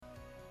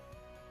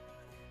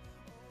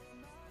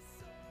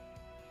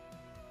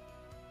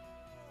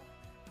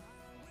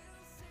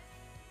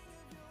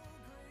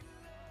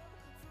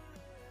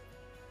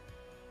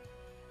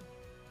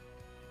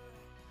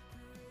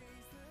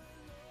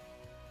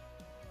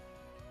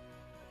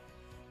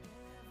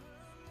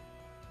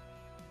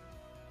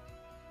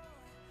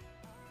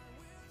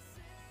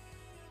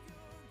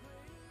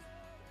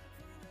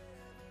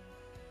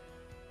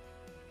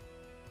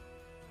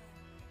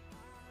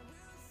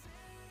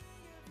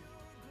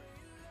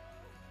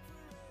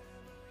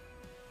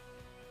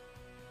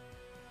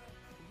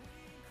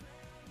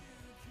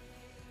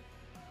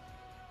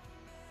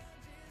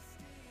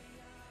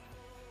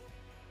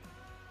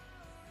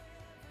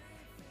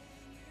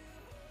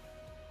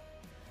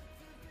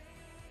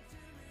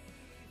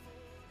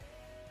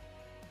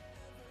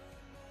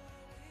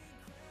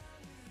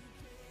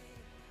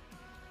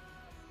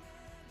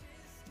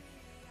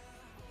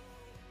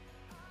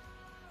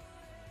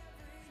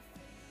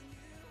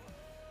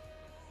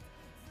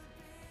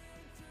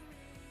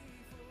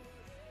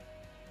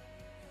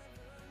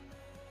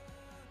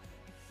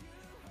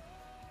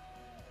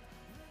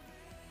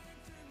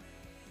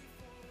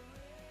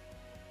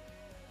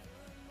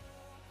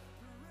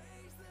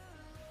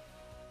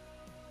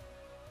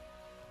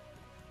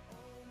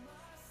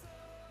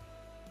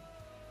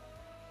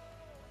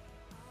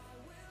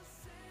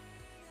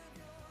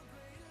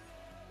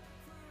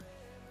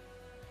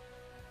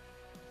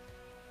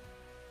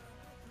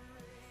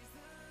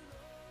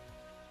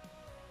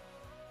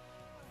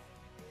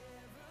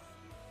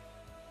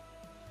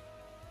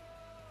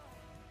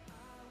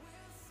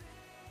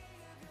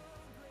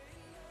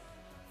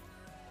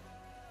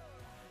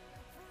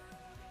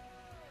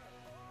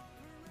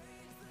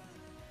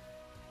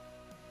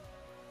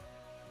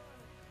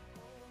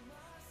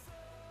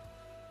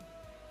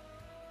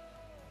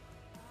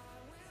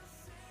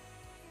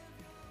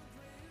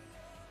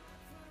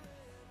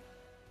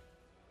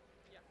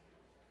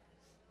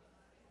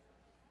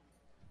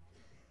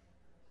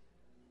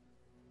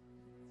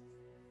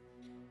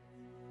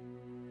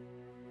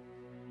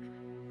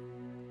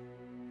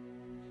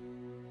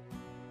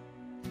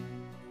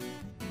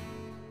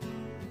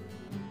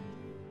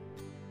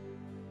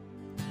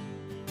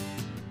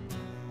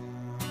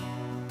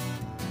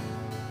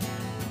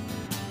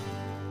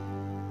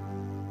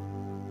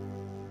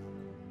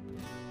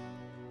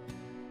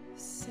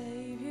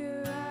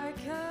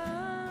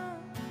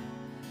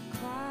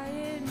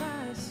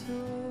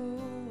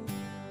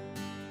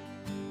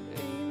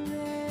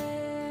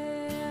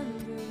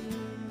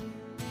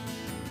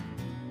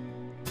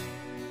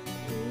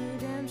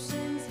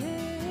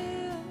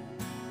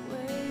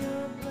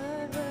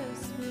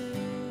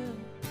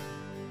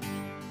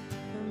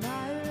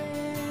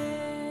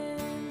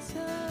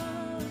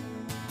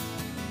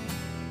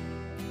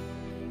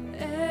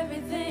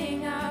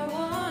Everything I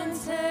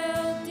once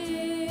held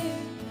dear,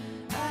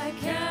 I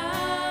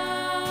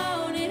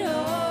count it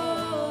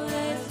all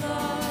as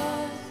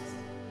lost.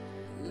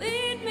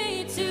 Lead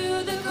me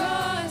to the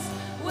cross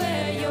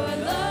where your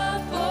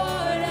love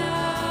poured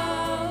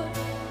out.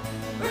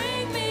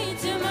 Bring me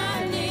to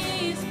my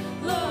knees,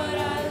 Lord,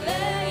 I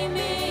lay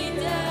me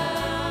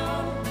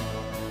down.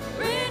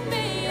 Rid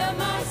me of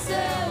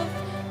myself,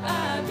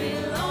 I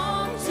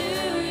belong to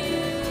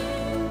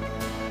you.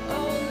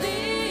 Oh,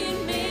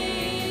 lead me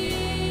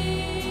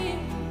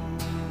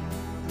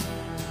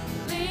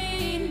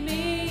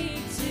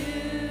to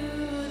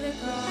the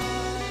cross.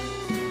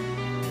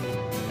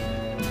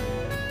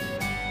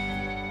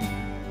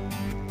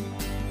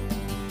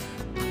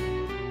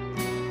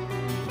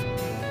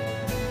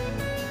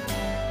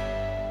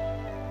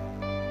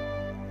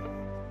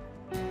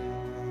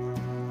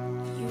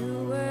 You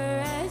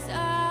were as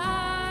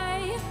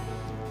I,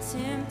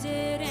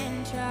 tempted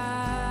and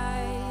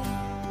tried,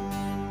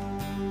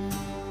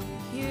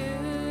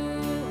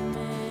 human.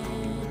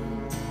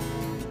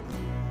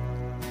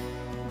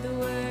 The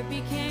Word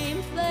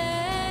became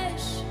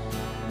flesh,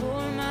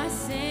 bore my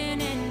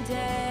sin and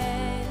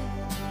death,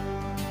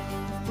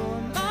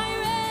 for my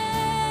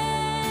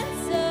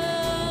ransom.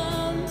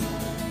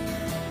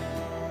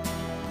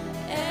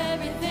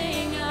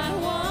 Everything I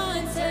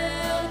once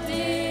held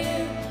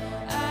dear,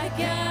 I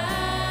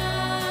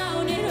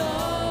count it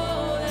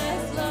all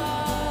as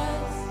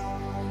lost.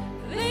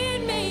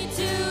 Lead me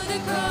to the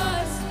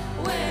cross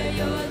where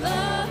your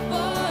love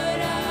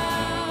poured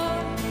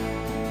out.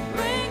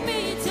 Bring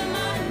me to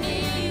my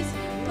knees,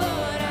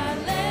 Lord, I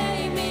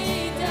lay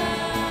me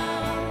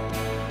down.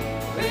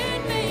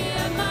 Rid me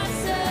of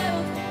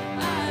myself,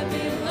 I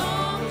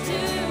belong to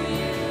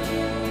you.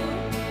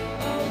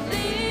 Oh,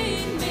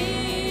 lead me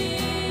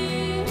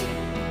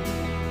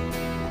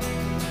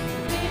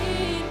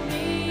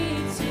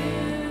to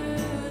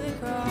the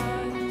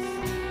cross.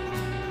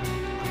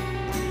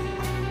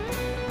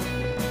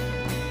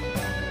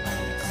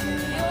 To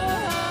your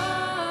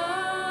heart,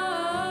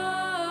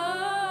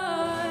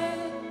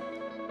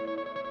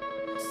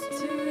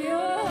 to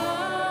your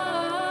heart,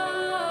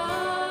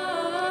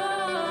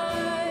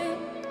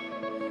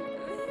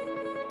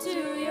 to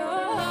your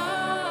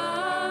heart.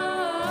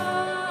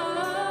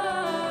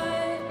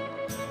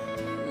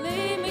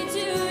 Lead me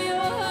to your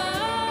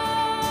heart.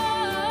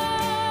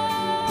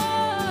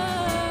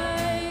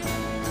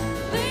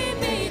 Lead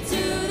me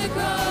to the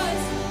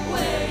cross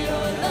where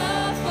your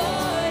love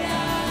poured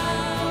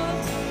out.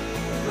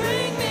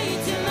 Bring me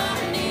to my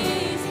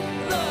knees,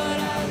 Lord,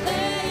 I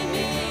lay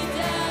me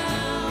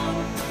down.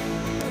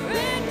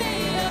 Rid me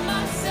of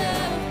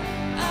myself,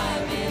 I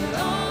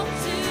belong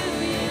to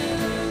you.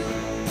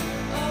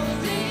 Oh,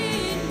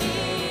 lead me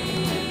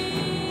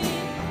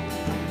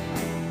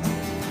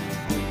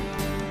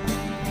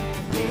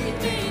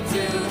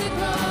to the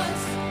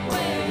cross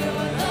where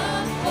your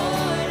love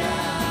poured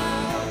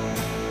out.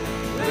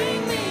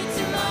 Bring me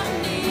to my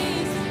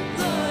knees,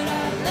 Lord,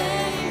 I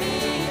lay me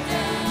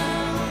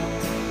down.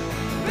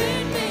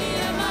 Rid me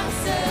of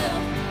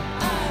myself,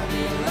 I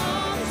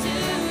belong to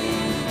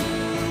you.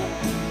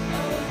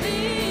 Oh,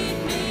 lead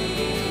me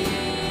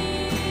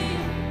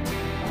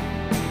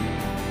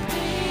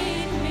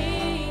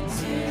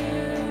to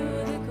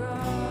the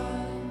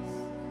cross.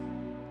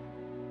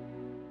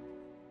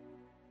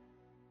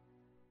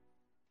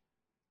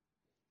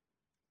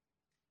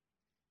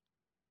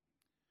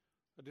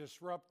 A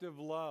disruptive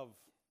love.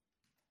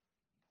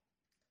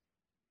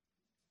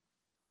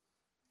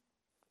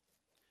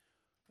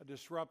 A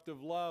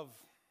disruptive love.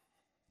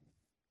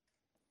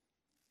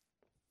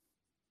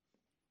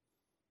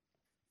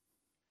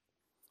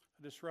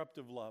 A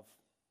disruptive love.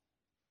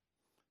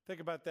 Think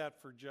about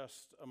that for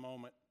just a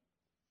moment.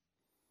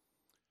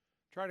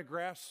 Try to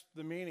grasp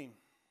the meaning.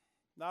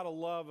 Not a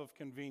love of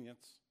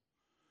convenience,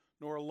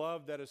 nor a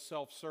love that is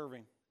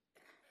self-serving.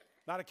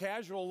 Not a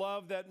casual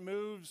love that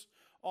moves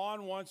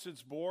on once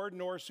it's bored,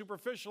 nor a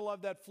superficial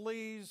love that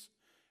flees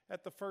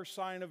at the first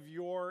sign of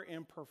your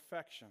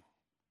imperfection.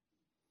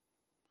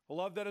 A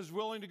love that is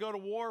willing to go to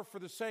war for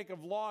the sake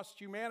of lost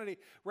humanity,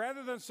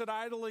 rather than sit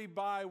idly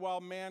by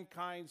while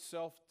mankind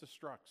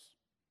self-destructs.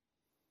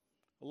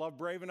 A love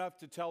brave enough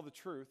to tell the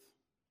truth,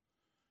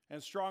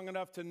 and strong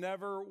enough to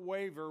never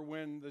waver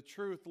when the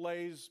truth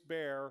lays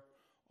bare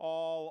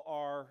all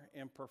our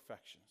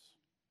imperfections.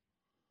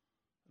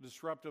 A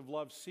disruptive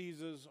love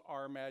seizes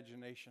our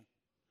imagination.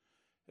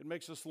 It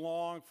makes us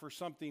long for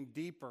something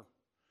deeper,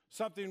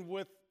 something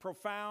with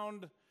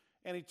profound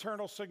and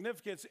eternal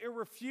significance. It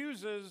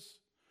refuses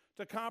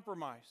to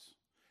compromise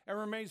and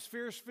remains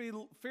fiercely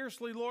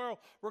loyal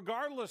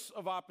regardless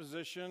of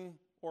opposition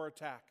or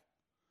attack.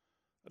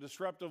 A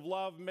disruptive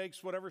love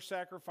makes whatever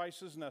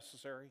sacrifice is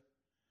necessary,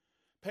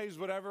 pays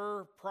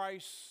whatever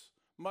price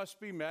must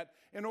be met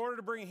in order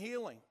to bring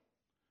healing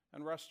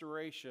and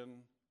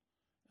restoration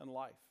and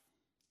life.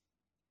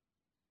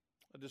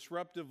 A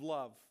disruptive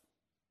love.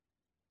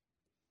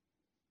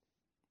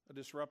 A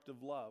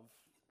disruptive love.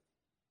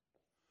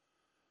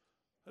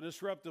 A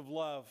disruptive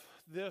love.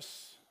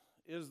 This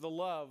is the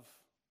love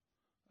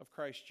of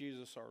Christ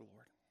Jesus our Lord.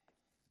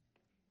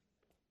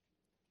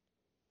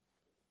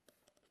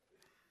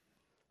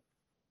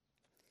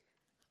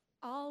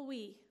 All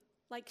we,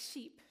 like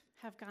sheep,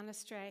 have gone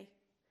astray.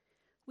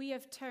 We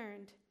have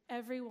turned,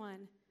 every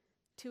one,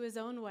 to his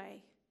own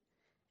way,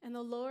 and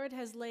the Lord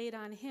has laid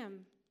on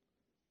him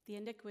the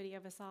iniquity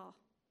of us all.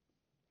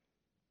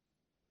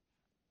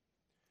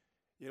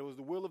 Yet it was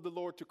the will of the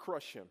Lord to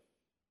crush him.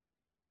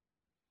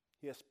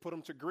 He has put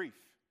him to grief.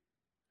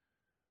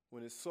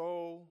 When his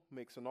soul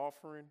makes an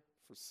offering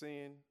for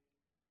sin,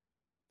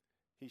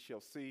 he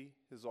shall see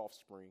his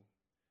offspring.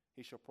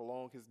 He shall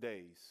prolong his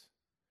days.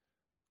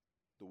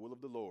 The will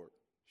of the Lord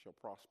shall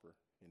prosper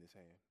in his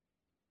hand.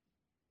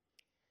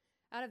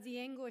 Out of the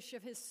anguish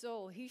of his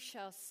soul he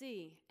shall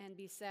see and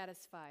be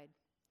satisfied.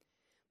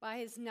 By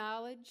his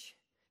knowledge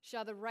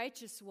shall the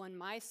righteous one,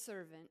 my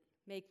servant,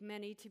 make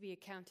many to be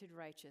accounted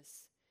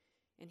righteous,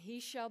 and he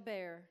shall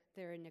bear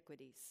their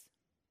iniquities.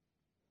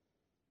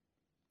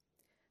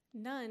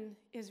 None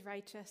is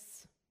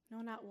righteous,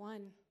 no, not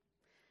one.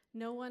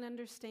 No one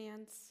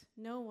understands,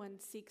 no one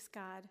seeks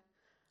God.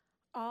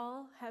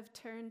 All have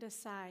turned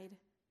aside.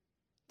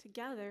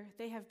 Together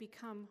they have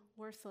become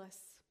worthless.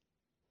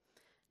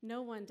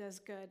 No one does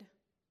good,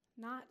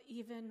 not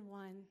even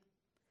one.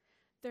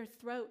 Their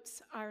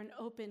throats are an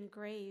open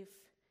grave.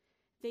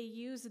 They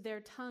use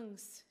their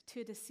tongues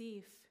to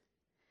deceive.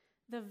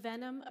 The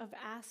venom of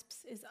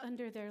asps is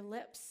under their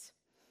lips,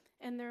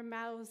 and their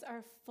mouths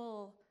are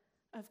full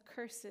of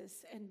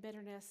curses and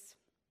bitterness.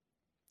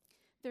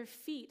 Their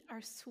feet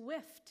are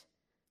swift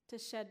to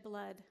shed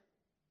blood.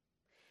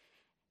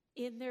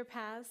 In their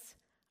paths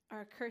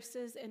are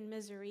curses and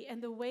misery,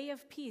 and the way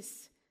of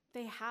peace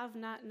they have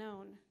not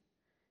known.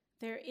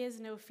 There is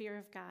no fear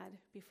of God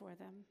before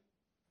them.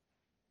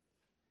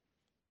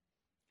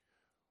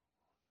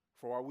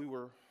 For while we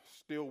were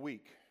still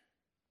weak,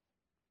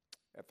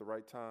 at the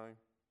right time,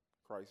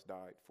 Christ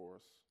died for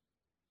us.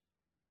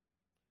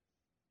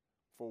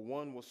 For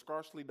one will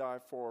scarcely die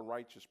for a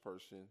righteous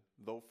person,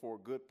 though for a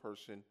good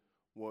person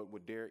one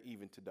would dare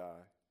even to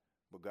die.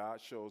 But God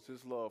shows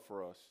his love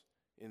for us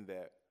in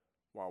that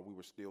while we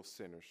were still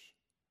sinners,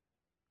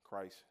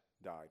 Christ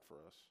died for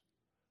us.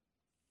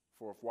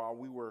 For if while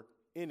we were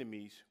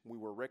enemies, we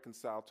were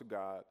reconciled to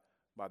God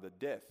by the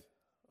death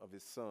of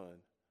his Son,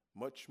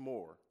 much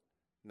more,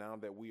 now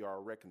that we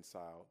are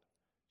reconciled,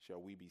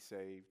 shall we be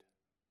saved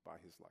by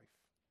his life.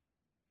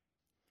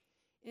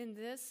 In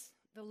this,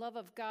 the love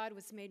of God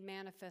was made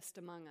manifest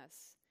among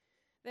us,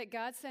 that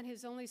God sent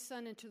his only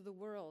Son into the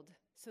world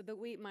so that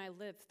we might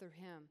live through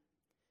him.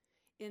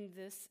 In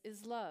this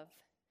is love,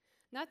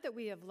 not that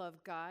we have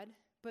loved God,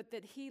 but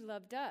that he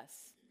loved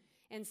us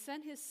and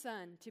sent his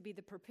Son to be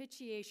the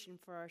propitiation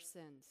for our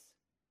sins.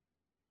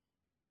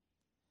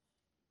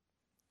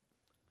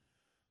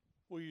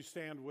 Will you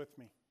stand with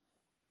me?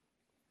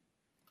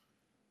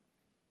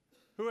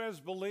 Who has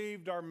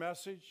believed our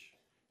message,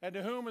 and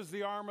to whom has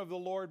the arm of the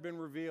Lord been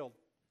revealed?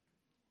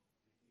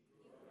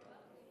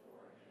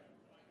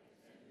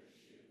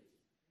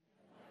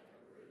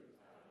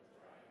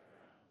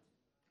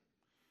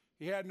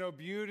 He had no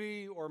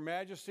beauty or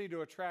majesty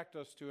to attract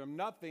us to him,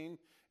 nothing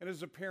in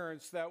his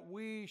appearance that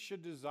we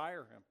should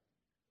desire him.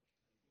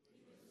 He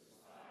was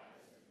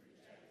despised and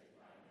rejected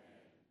by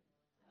men,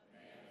 a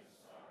man of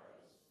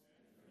sorrows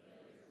and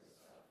familiar with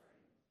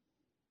suffering.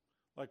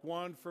 Like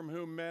one from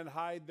whom men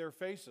hide their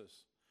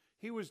faces,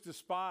 he was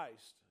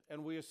despised,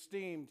 and we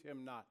esteemed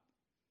him not.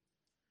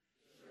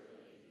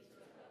 Surely he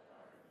took up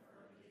our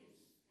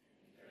infirmities and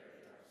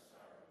carried our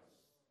sorrows,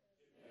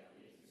 yet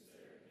we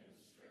considered him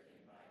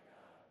stricken by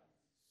God,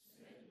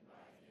 smitten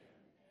by him,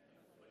 and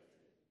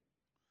afflicted.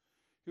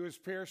 He was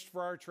pierced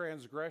for our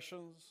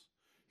transgressions.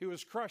 He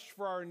was crushed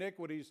for our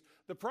iniquities.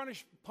 The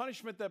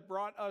punishment that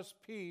brought us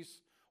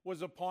peace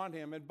was upon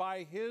him, and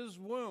by his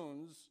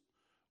wounds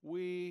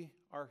we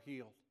are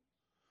healed.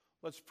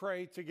 Let's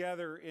pray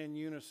together in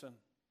unison.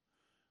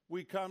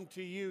 We come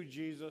to you,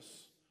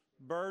 Jesus,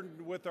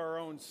 burdened with our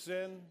own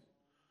sin,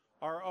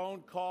 our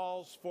own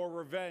calls for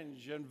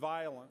revenge and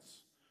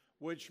violence,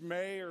 which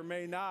may or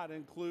may not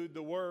include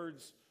the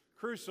words,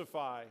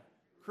 crucify,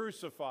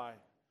 crucify,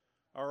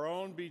 our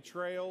own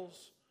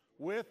betrayals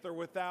with or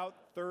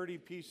without 30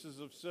 pieces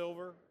of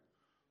silver,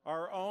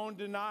 our own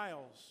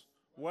denials,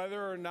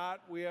 whether or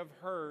not we have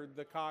heard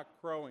the cock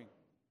crowing.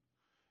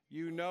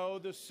 You know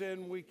the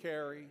sin we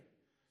carry,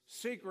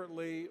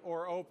 secretly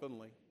or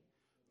openly,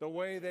 the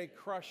way they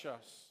crush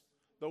us,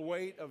 the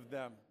weight of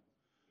them.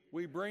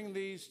 We bring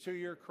these to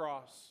your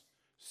cross,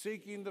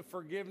 seeking the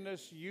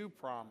forgiveness you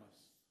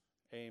promise.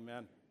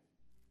 Amen.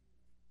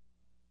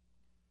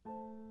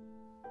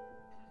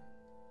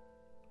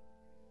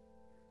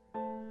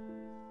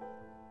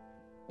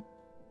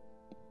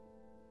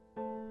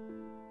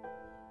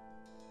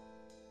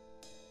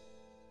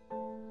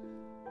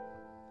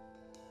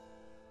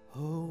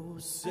 O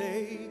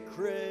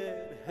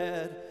sacred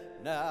head,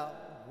 now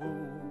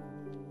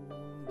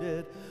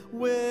wounded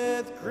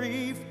with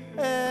grief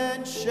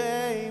and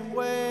shame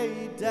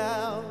weighed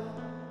down,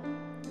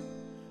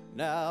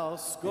 now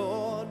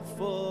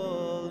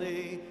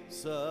scornfully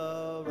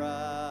surrounded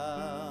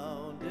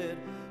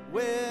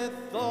with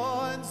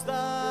thorns,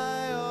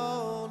 thy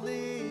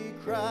only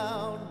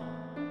crown.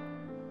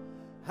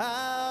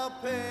 How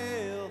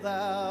pale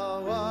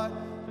thou art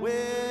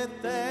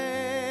with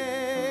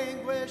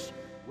anguish,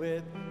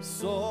 with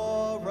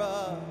sore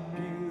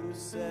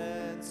abuse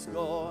and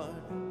scorn.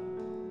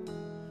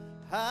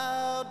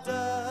 How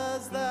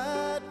does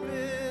that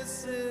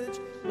visage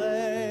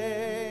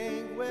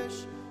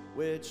languish,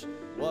 which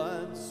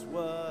once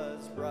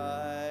was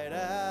bright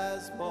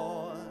as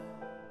morn?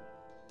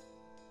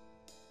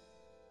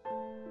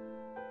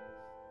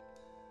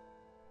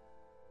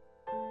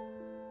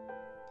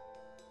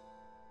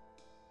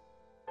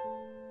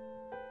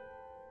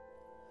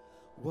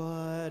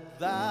 What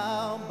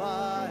thou,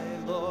 my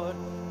Lord,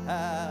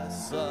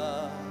 hast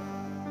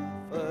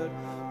suffered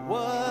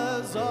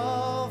was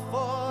all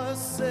for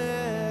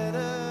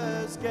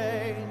sinners'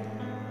 gain.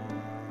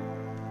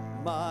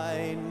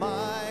 Mine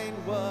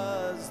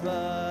was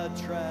the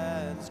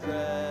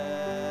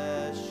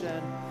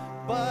transgression,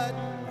 but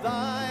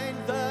thine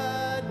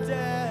the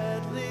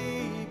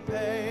deadly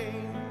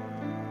pain.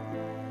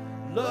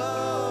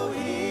 Lo,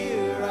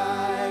 here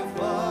I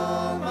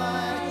fall,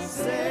 my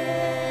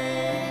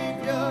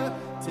Savior,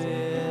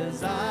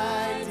 'tis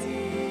I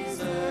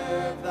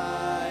deserve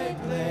thy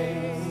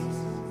place.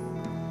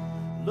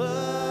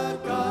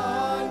 Look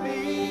on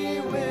me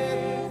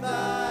with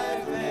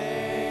thy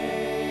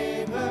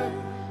favor,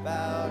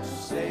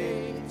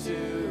 vouchsafe to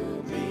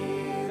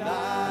me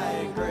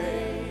thy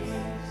grace.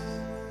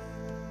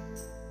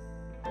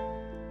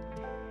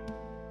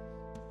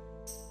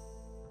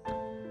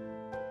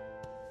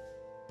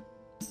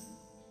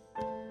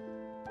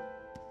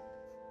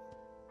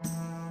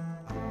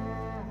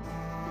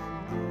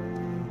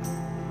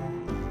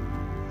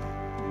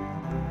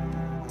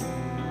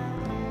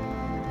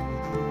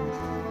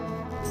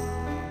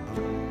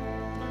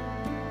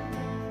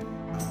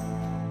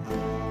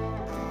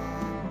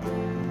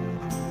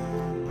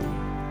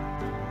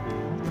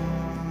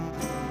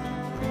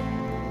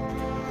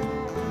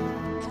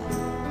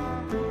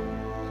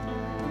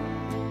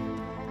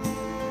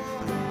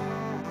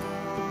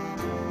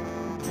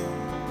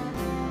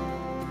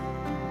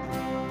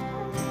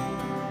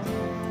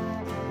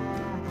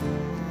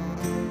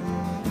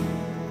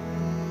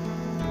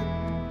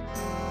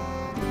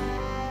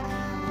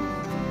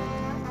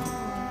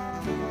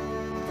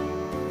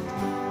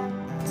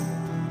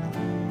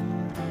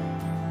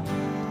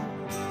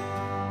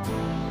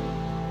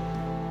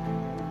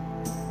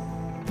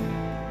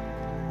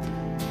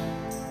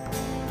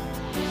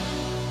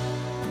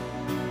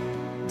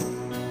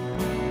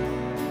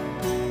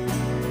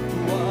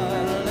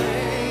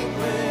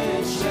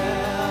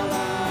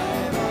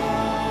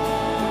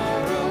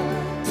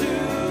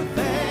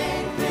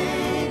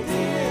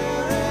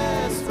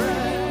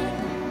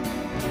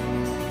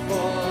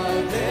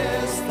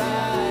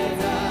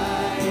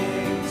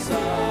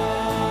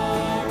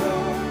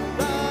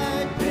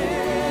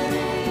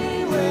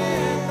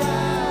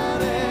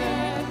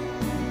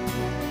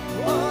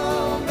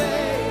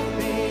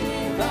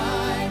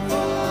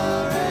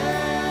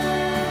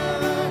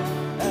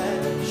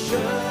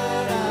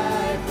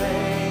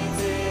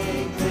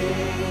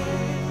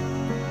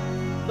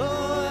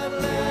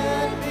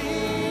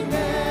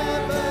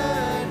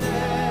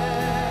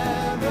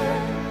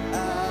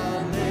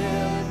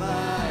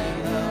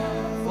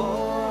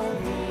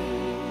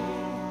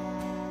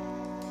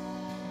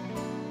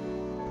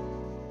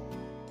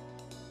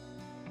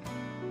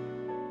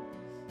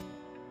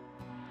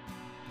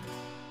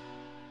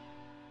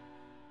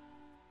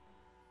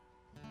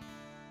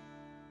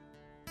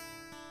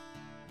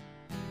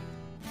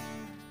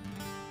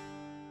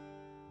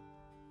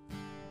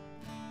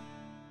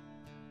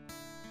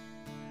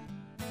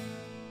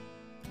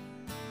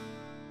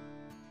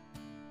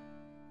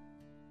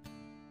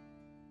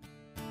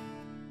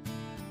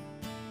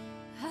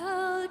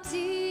 How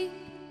deep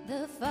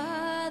the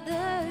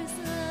Father's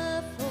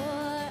love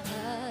for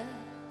us,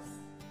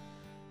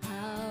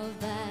 how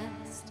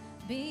vast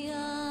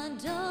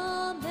beyond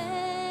all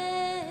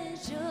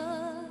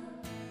measure,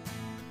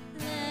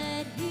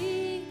 that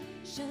He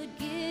should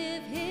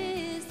give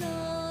His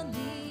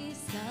only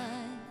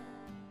Son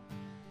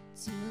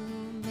to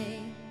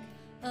make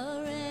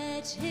a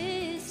wretch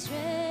His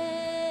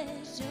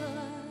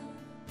treasure.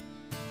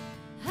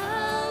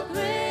 How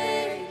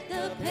great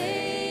the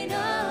pain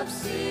of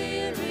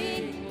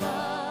searing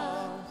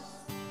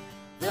loss!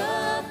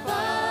 The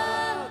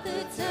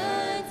Father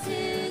turns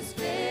His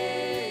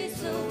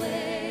face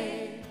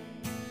away,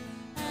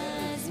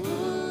 as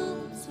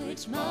wounds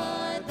which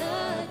mar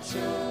the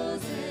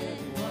chosen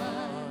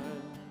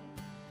one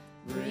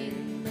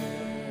bring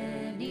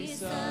many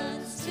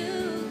sons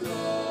to glory.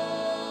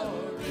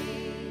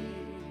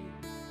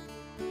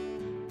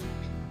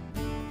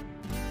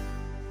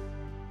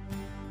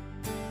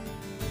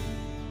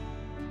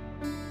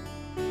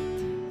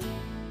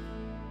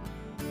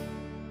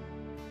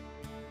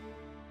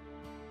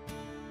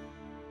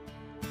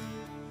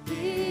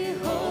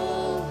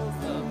 Behold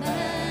the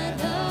man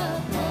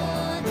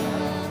upon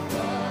the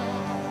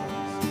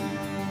cross,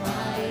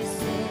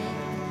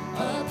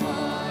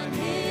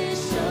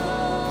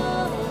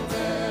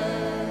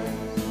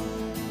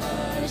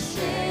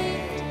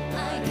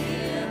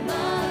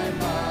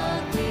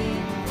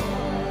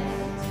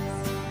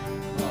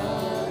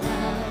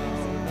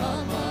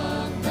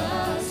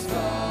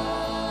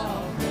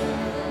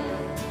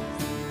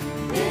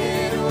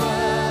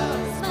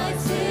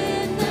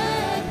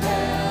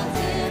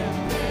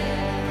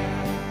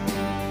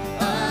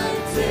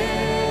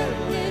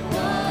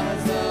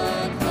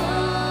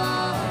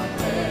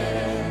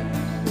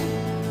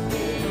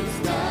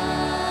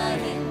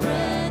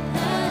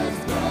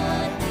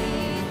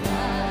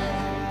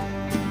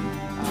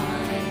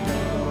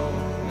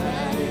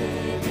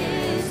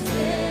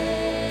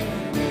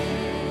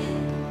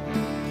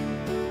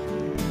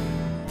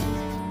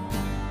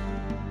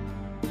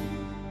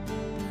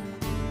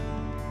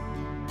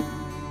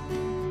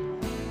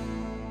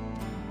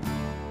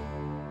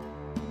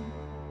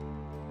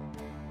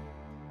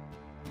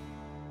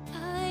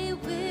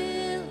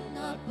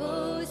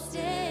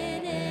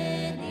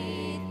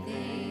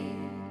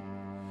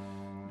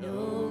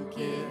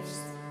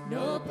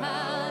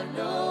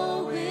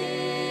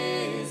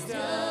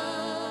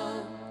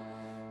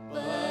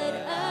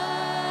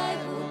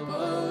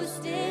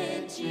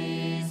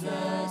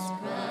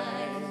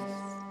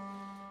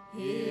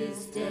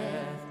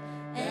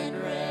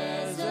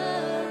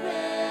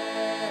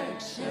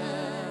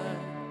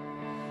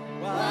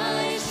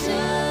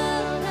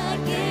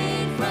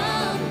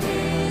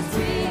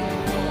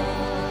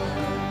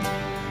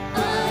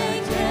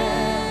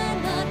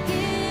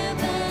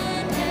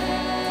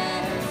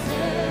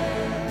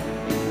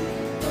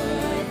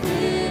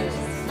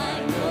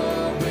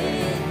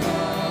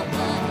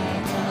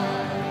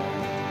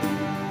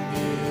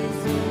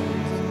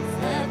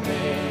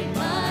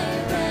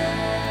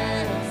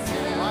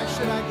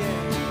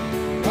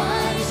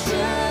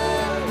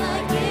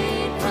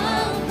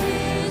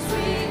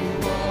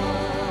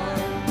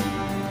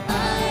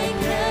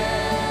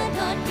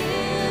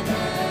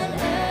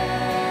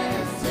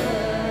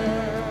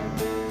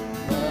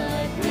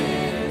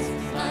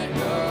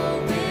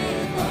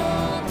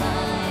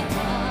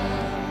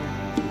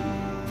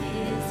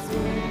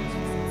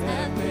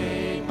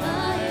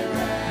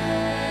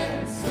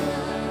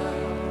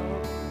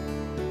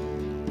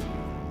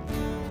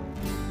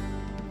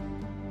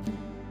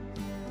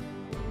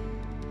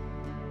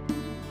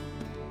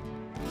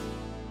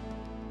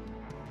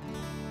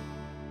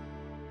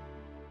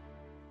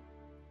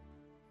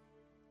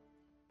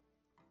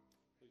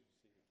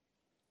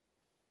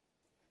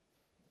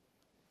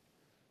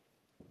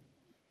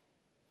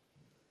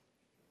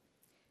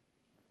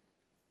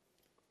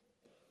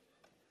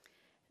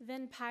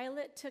 Then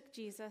Pilate took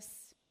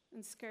Jesus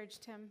and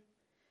scourged him,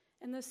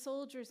 and the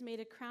soldiers made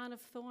a crown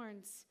of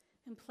thorns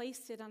and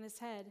placed it on his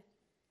head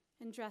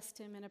and dressed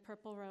him in a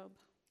purple robe.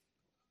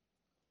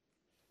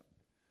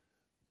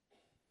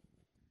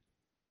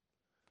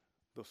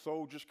 The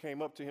soldiers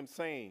came up to him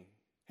saying,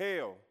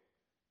 "Hail,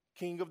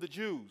 King of the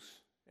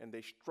Jews!" And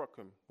they struck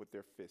him with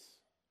their fists.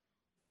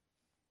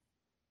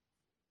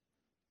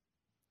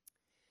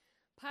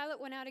 Pilate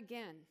went out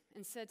again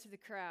and said to the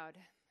crowd,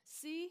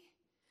 "See,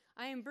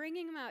 I am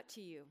bringing him out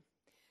to you,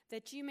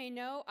 that you may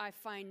know I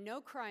find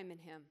no crime in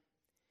him."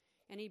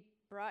 And he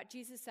brought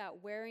Jesus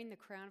out wearing the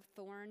crown of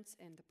thorns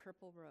and the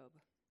purple robe.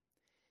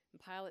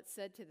 And Pilate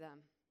said to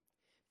them,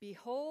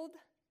 "Behold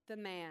the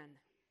man."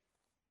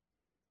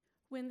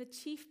 When the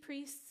chief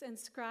priests and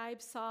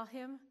scribes saw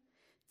him,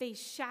 they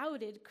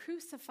shouted,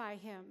 "Crucify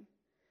him."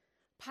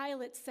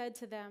 Pilate said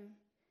to them,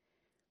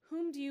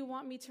 "Whom do you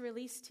want me to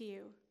release to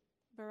you,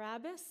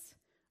 Barabbas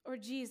or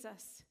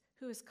Jesus,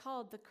 who is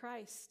called the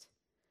Christ?"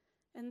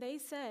 And they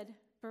said,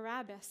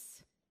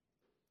 "Barabbas."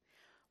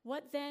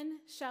 "What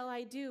then shall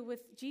I do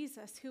with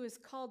Jesus, who is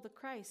called the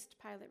Christ?"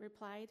 Pilate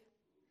replied.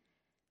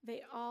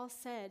 They all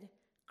said,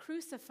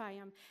 "Crucify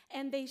him."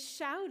 And they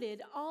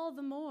shouted all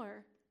the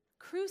more,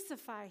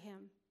 "Crucify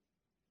him."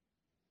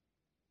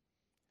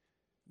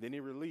 Then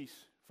he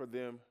released for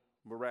them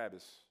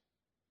Barabbas,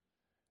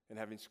 and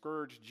having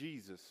scourged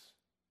Jesus,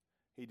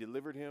 he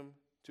delivered him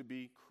to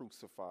be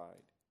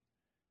crucified.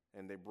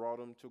 And they brought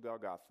him to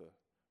Golgotha,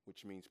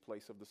 which means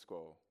place of the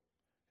skull,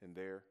 and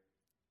there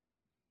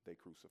they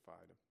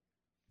crucified him.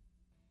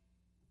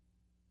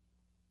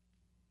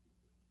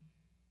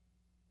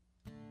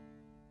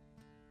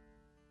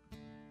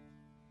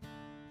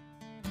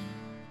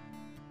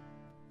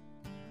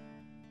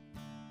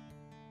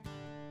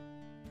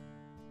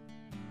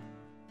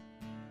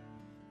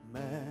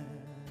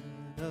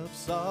 Man of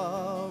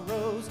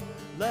sorrows,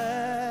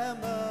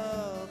 Lamb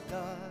of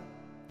God,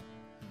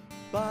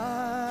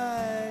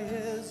 by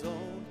his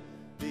own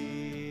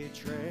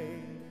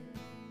betrayed,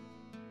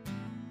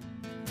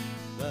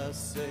 the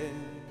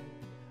sin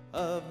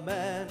of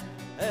man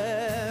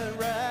and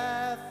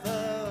wrath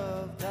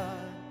of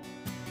God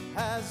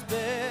has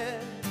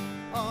been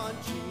on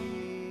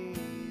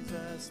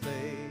Jesus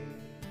laid.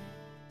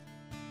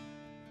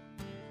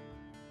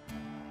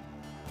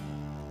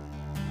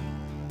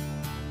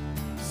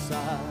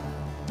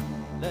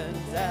 Silent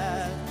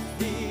as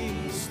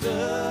he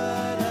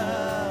stood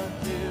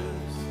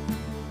accused,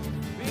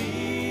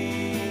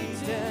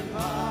 beaten,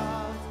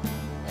 mocked,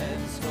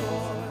 and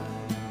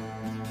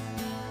scorned,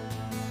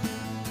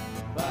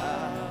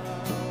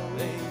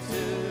 bowing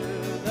to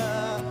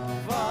the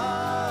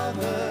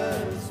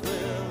Father's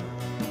will,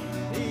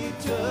 he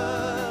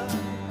took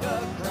a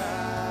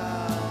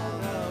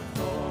crown of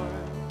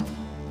thorns.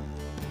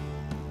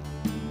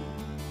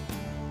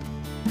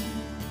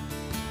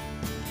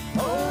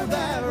 Oh,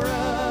 that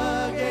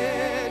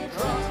rugged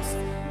cross,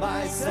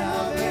 my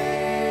salvation,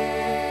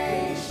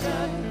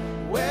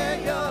 where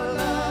your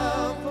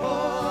love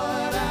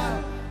poured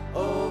out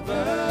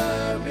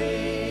over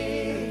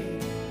me.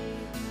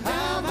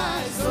 How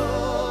my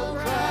soul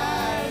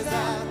cries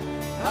out,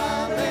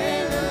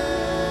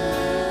 hallelujah,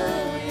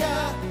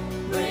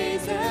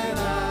 praise and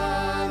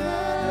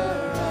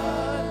honor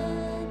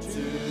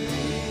unto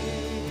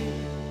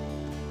thee.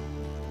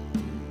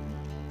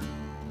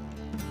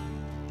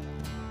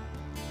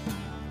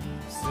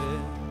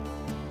 Sin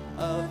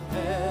of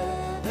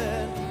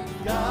heaven,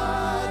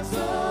 God's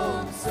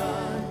own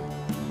Son,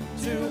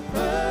 to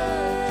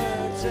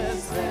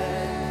purchase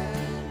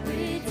and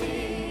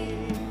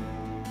redeem,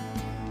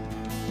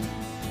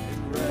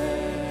 and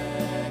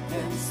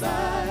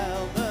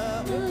reconcile the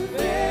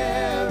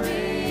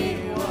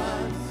very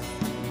ones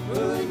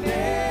who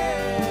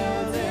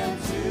nailed him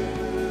to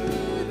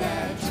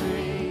that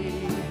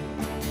tree.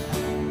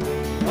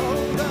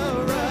 Oh, the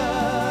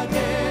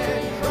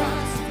rugged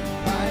cross,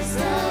 my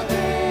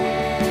salvation,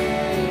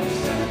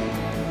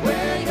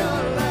 where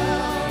your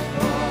love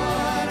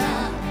poured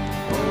out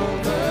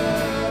over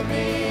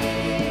me.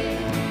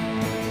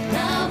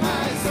 Now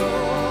my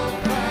soul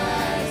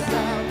cries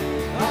out,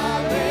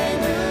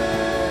 hallelujah,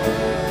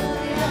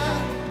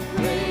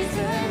 praise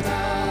and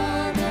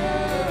honor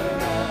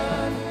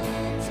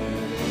unto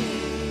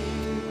thee.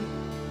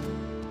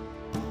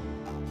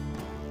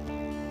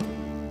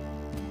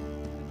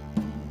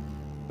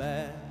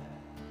 Man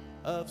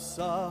of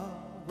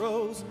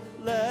sorrows,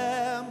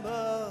 Lamb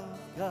of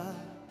God,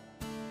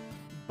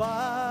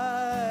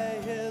 by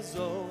his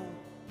own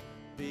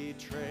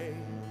betrayed,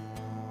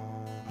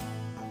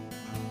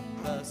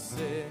 the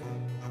sin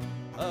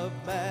of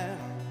man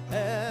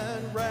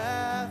and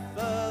wrath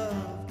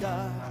of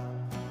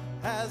God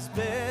has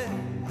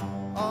been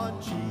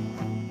on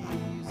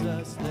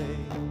Jesus laid.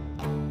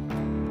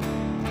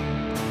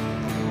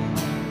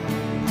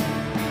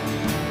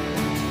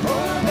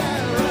 Oh,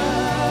 that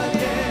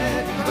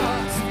rugged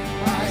cross,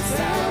 my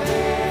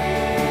salvation,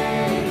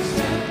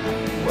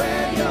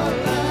 where your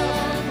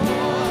love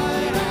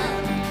poured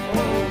out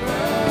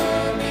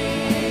over me.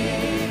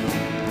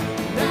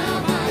 Now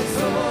my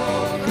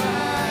soul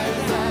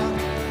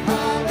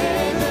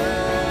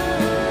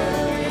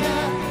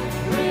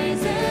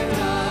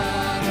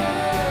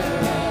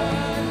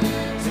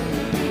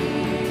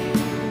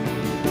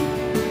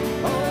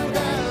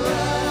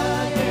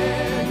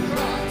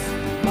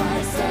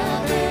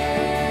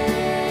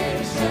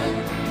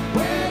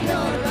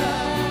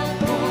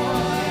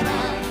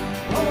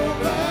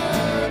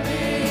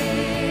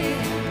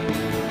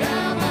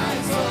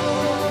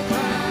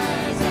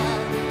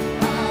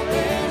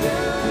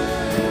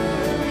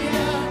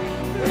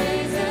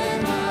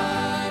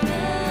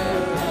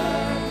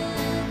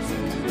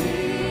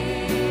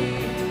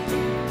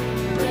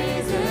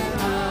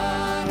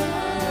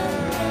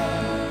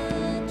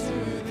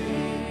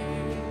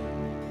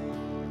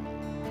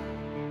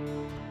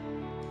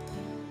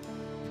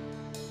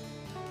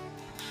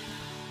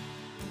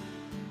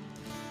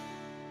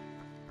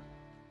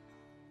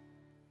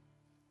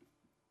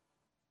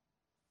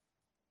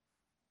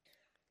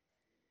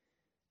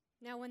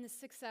Now, when the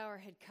 6th hour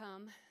had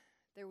come,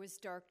 there was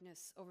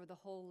darkness over the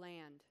whole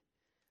land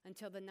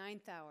until the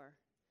 9th hour,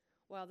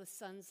 while the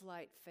sun's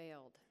light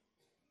failed.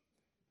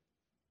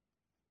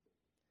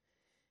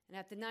 And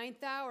at the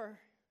 9th hour,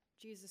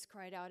 Jesus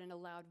cried out in a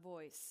loud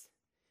voice,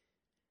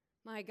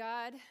 my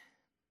God,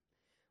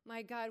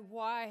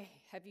 why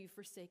have you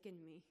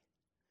forsaken me?"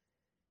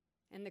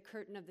 And the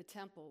curtain of the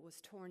temple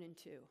was torn in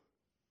two.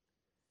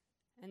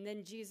 And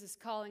then Jesus,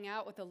 calling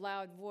out with a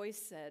loud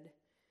voice, said,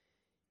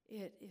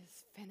 "It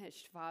is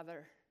finished,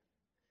 Father.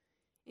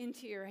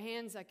 Into your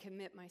hands I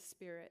commit my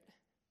spirit."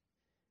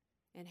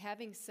 And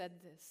having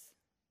said this,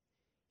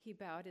 he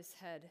bowed his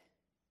head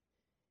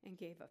and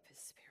gave up his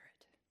spirit.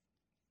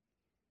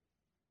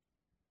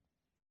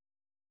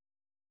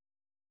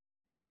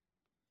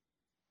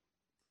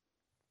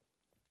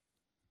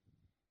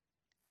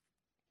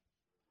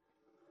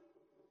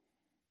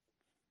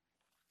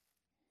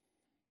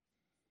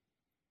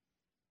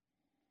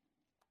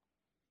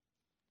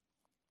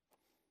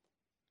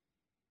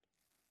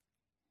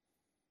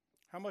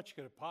 How much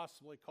could it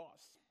possibly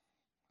cost?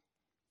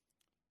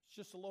 It's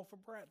just a loaf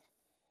of bread.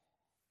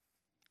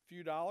 A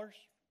few dollars.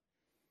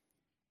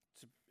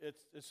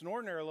 It's an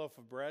ordinary loaf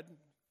of bread,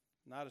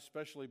 not a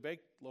specially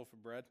baked loaf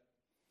of bread.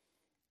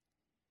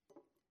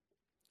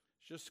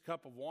 It's just a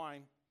cup of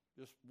wine,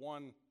 just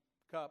one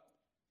cup,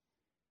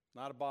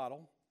 not a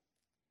bottle.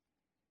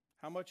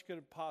 How much could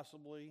it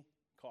possibly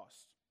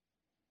cost?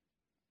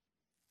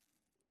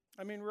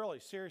 I mean,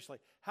 really, seriously,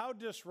 how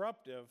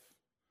disruptive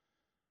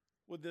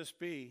would this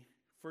be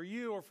for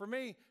you or for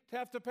me to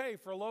have to pay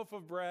for a loaf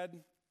of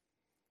bread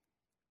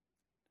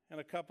and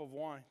a cup of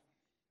wine?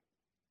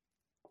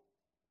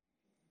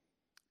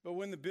 But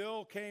when the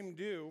bill came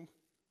due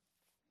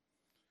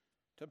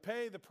to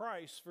pay the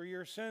price for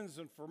your sins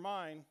and for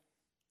mine,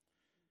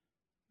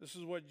 this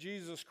is what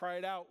Jesus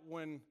cried out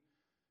when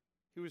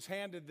he was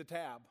handed the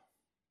tab.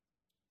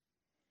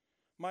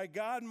 my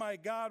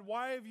God,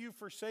 why have you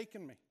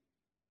forsaken me?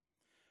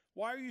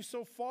 Why are you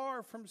so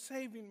far from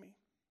saving me?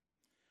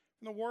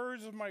 From the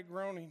words of my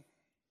groaning.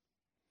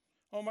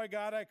 Oh my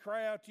God, I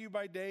cry out to you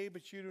by day,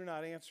 but you do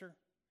not answer.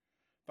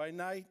 By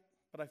night,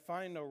 but I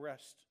find no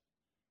rest.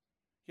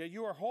 Yet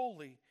you are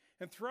holy,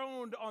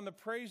 enthroned on the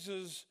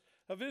praises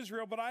of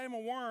Israel, but I am a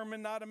worm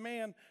and not a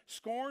man,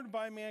 scorned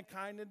by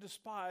mankind and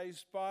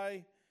despised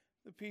by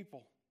the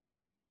people.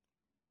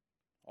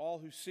 All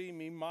who see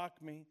me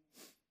mock me.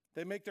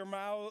 They make their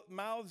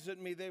mouths at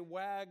me. They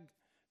wag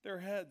their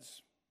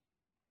heads.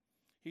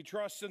 He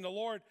trusts in the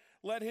Lord.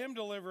 Let him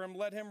deliver him.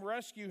 Let him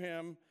rescue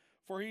him,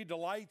 for he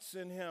delights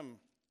in him.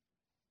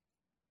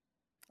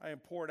 I am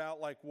poured out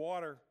like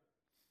water.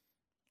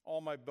 All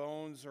my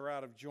bones are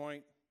out of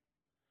joint.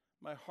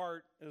 My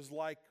heart is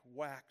like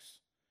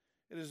wax.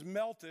 It is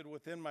melted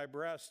within my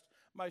breast.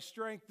 My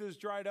strength is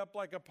dried up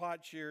like a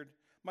potsherd.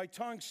 My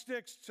tongue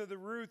sticks to the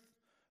roof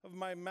of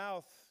my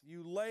mouth.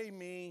 You lay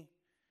me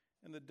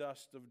in the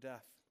dust of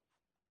death.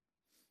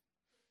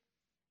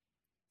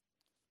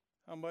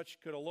 How much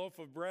could a loaf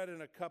of bread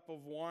and a cup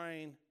of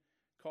wine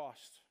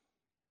cost?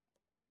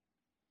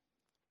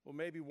 Well,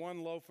 maybe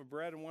one loaf of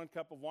bread and one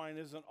cup of wine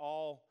isn't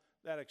all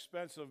that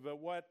expensive, but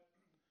what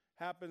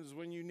happens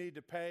when you need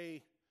to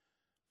pay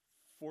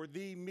for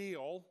the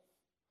meal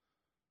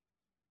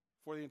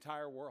for the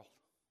entire world?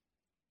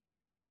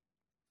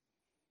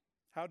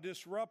 How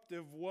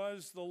disruptive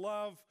was the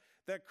love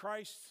that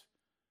Christ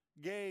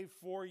gave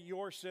for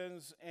your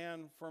sins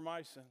and for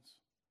my sins?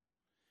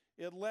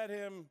 It led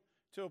him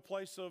to a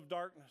place of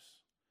darkness.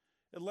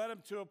 It led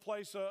him to a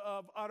place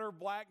of utter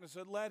blackness.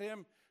 It led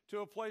him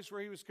to a place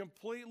where he was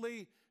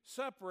completely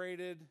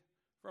separated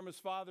from his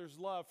Father's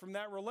love, from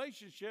that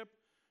relationship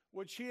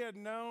which he had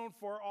known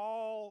for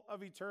all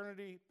of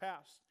eternity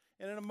past.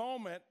 And in a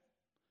moment,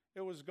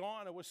 it was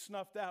gone. It was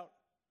snuffed out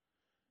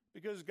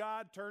because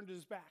God turned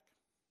his back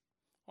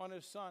on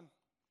his Son.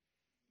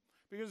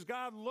 Because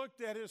God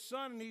looked at his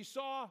Son and he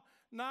saw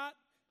not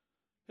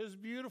his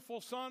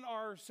beautiful Son,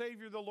 our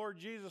Savior, the Lord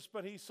Jesus,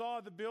 but he saw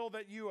the bill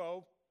that you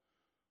owe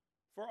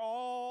for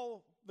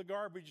all the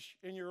garbage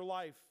in your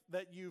life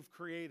that you've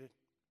created.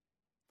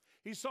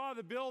 He saw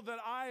the bill that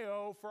I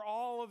owe for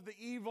all of the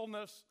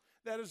evilness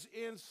that is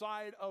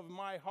inside of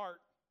my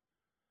heart,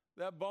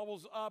 that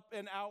bubbles up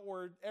and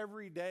outward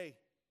every day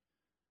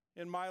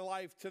in my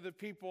life to the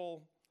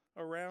people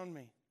around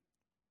me.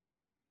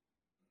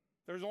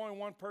 There's only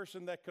one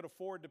person that could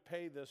afford to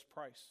pay this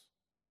price.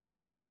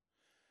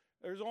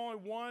 There's only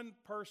one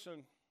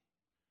person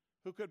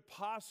who could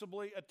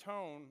possibly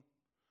atone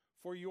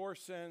for your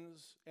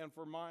sins and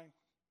for mine.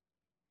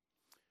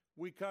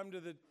 We come to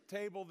the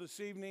table this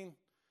evening.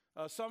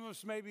 Some of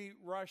us maybe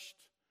rushed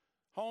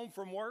home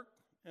from work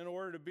in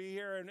order to be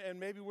here, and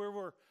maybe we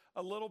were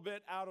a little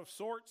bit out of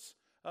sorts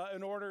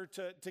in order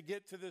to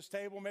get to this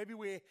table. Maybe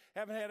we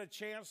haven't had a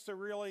chance to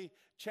really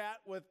chat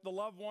with the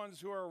loved ones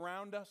who are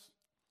around us.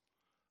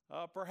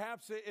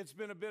 Perhaps it's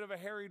been a bit of a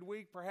harried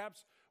week.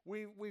 Perhaps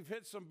we've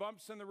hit some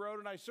bumps in the road,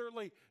 and I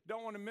certainly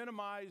don't want to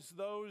minimize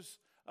those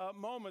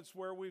moments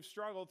where we've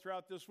struggled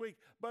throughout this week.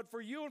 But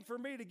for you and for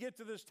me to get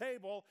to this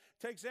table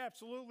takes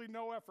absolutely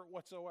no effort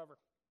whatsoever.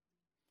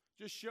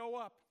 Just show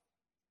up.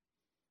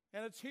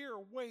 And it's here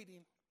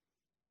waiting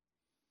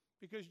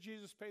because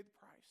Jesus paid the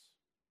price.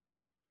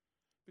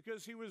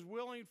 Because he was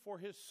willing for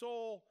his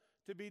soul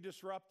to be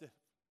disrupted.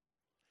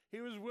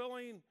 He was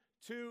willing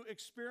to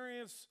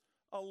experience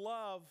a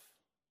love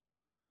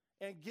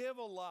and give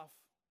a love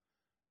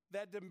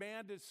that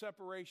demanded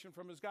separation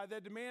from his God,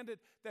 that demanded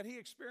that he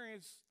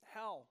experience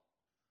hell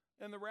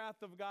and the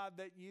wrath of God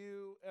that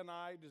you and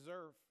I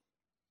deserve.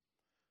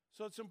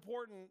 So it's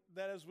important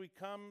that as we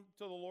come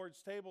to the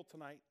Lord's table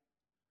tonight,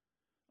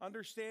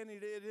 understanding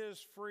it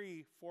is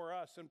free for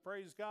us, and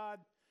praise God,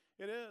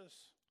 it is,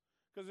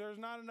 because there's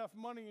not enough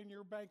money in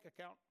your bank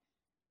account.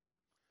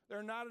 There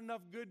are not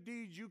enough good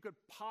deeds you could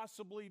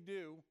possibly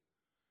do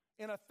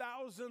in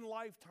 1,000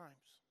 lifetimes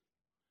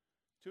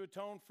to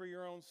atone for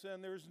your own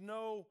sin. There's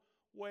no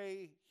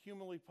way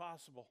humanly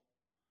possible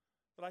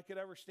that I could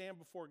ever stand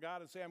before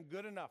God and say, I'm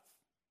good enough.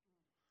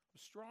 I'm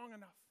strong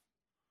enough.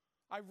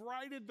 I've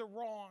righted the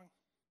wrong.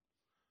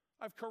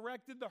 I've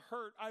corrected the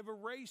hurt. I've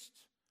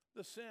erased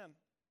the sin.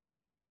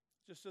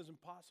 It just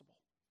isn't possible.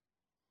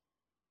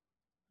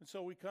 And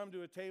so we come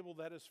to a table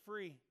that is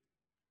free,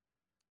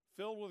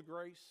 filled with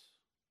grace,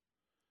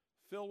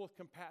 filled with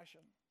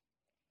compassion,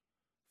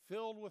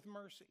 filled with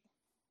mercy,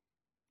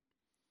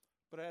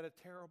 but at a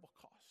terrible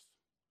cost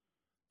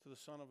to the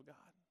Son of God.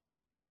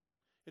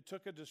 It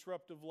took a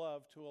disruptive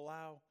love to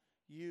allow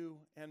you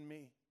and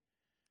me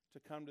to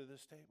come to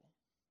this table.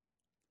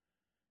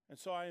 And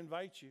so I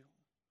invite you,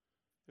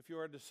 if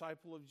you're a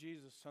disciple of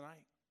Jesus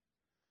tonight,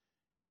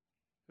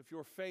 if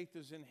your faith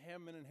is in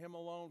him and in him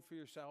alone for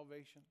your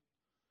salvation,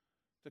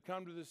 to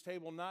come to this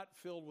table not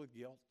filled with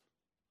guilt,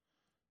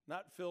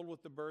 not filled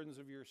with the burdens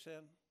of your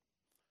sin,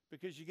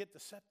 because you get to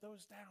set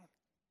those down.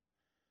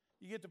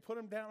 You get to put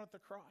them down at the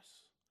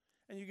cross,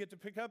 and you get to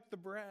pick up the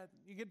bread,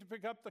 you get to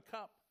pick up the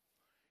cup,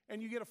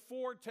 and you get a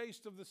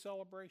foretaste of the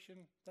celebration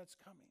that's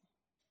coming.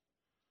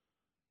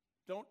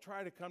 Don't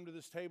try to come to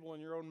this table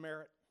in your own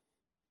merit.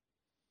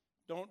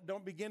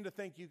 Don't begin to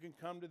think you can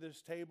come to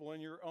this table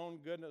in your own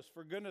goodness.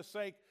 For goodness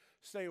sake,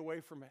 stay away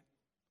from it.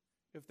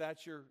 If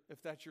that's your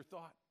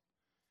thought,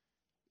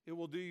 it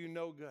will do you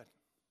no good.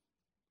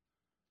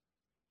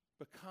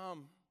 But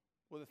come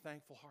with a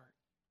thankful heart.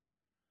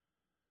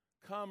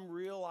 Come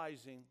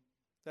realizing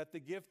that the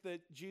gift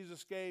that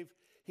Jesus gave,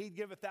 he'd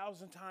give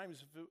 1,000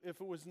 times if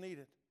it was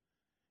needed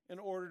in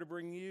order to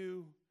bring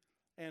you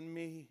and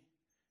me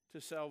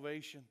to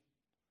salvation.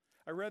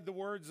 I read the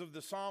words of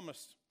the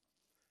psalmist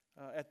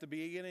at the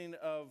beginning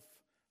of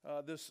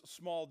this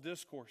small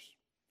discourse.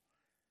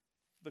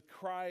 The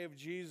cry of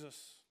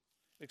Jesus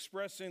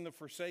expressing the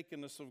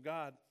forsakenness of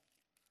God.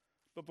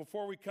 But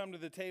before we come to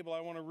the table,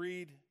 I want to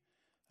read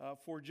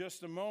for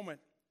just a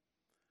moment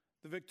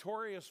the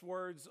victorious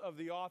words of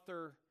the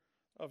author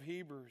of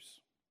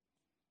Hebrews.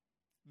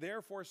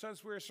 Therefore,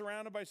 since we are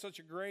surrounded by such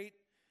a great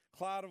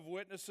cloud of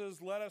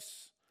witnesses, let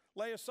us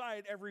lay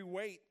aside every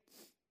weight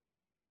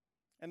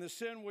and the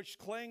sin which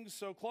clings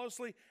so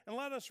closely, and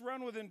let us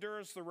run with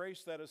endurance the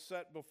race that is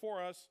set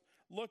before us,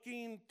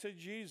 looking to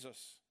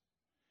Jesus,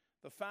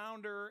 the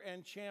founder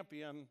and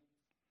champion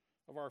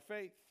of our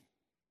faith,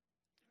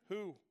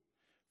 who,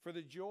 for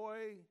the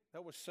joy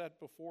that was set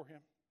before him,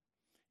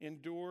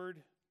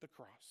 endured the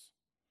cross,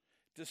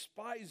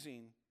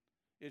 despising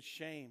its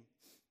shame,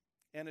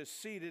 and is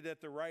seated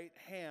at the right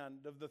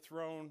hand of the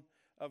throne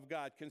of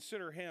God.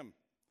 Consider him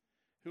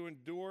who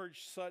endured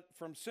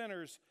from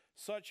sinners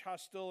such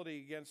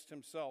hostility against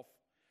himself,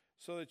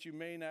 so that you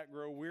may not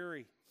grow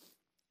weary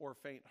or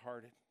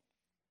faint-hearted.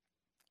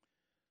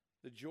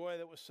 The joy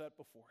that was set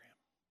before him.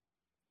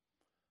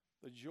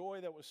 The joy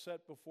that was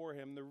set before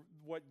him,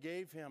 what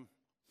gave him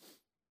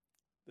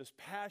this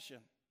passion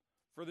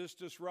for this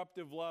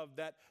disruptive love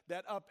that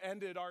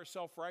upended our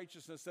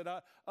self-righteousness,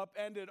 that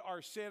upended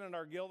our sin and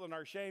our guilt and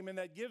our shame, and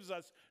that gives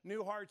us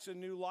new hearts and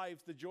new life.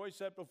 The joy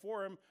set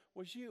before him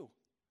was you.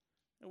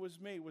 It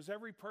was me. It was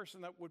every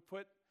person that would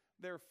put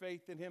their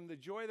faith in him. The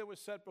joy that was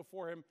set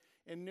before him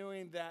in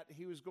knowing that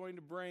he was going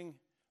to bring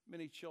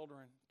many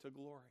children to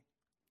glory.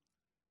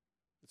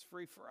 It's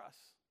free for us.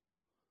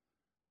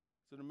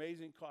 It's an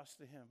amazing cost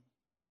to him.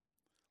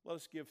 Let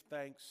us give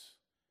thanks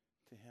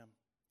to him.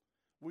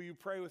 Will you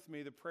pray with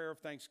me the prayer of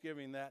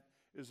thanksgiving that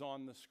is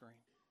on the screen?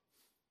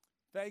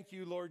 Thank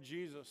you, Lord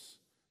Jesus,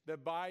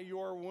 that by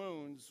your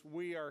wounds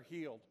we are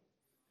healed.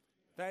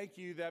 Thank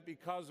you that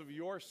because of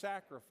your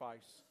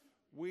sacrifice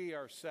we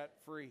are set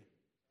free.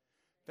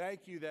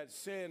 Thank you that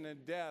sin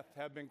and death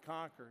have been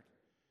conquered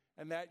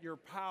and that your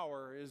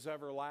power is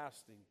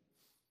everlasting.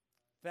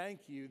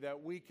 Thank you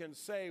that we can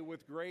say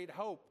with great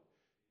hope,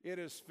 it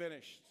is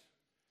finished,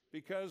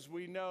 because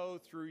we know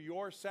through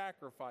your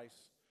sacrifice,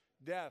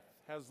 death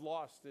has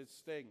lost its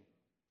sting.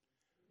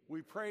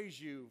 We praise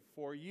you,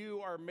 for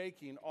you are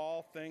making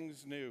all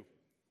things new.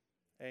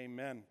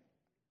 Amen.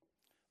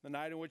 The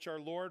night in which our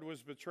Lord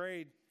was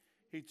betrayed,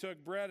 he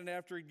took bread, and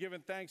after he'd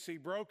given thanks, he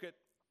broke it.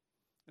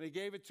 And he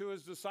gave it to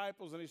his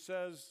disciples, and he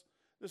says,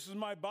 This is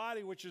my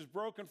body, which is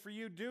broken for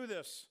you. Do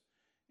this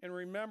in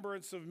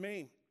remembrance of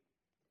me.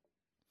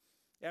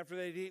 After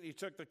they'd eaten, he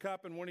took the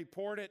cup, and when he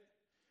poured it,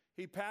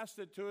 he passed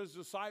it to his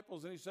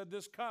disciples, and he said,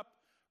 this cup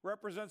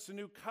represents the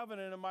new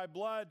covenant in my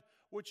blood,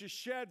 which is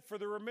shed for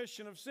the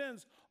remission of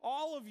sins.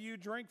 All of you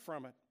drink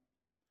from it,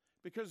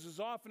 because as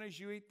often as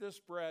you eat this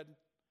bread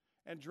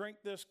and drink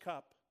this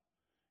cup,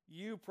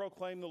 you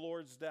proclaim the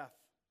Lord's death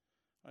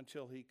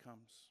until he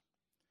comes.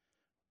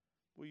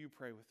 Will you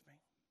pray with me?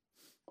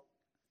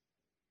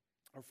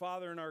 Our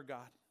Father and our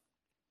God,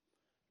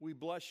 we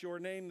bless your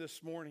name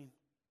this morning,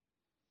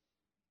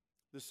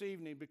 this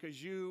evening,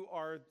 because you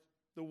are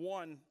the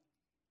one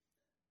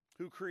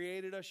who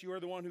created us. You are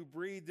the one who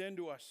breathed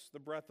into us the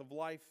breath of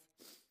life.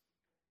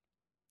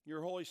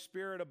 Your Holy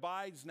Spirit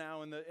abides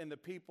now in the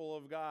people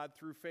of God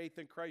through faith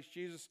in Christ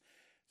Jesus.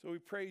 So we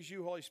praise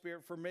you, Holy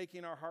Spirit, for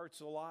making our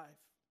hearts alive.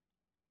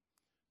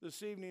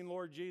 This evening,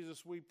 Lord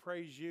Jesus, we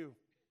praise you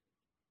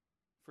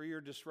for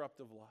your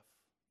disruptive love,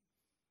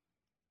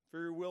 for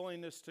your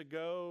willingness to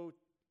go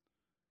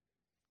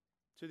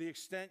to the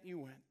extent you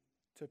went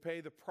to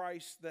pay the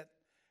price that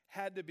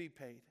had to be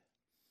paid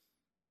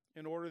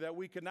in order that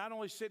we could not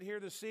only sit here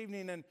this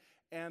evening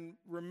and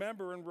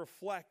remember and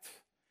reflect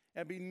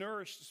and be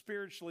nourished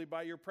spiritually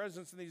by your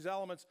presence in these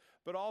elements,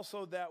 but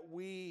also that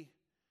we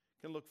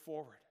can look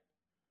forward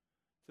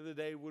to the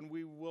day when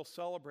we will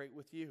celebrate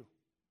with you,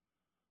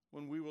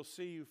 when we will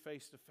see you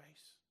face to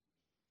face.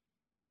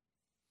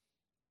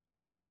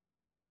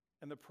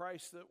 And the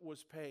price that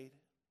was paid,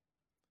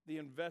 the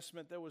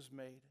investment that was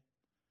made,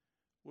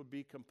 would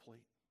be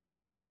complete.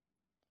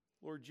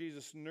 Lord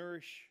Jesus,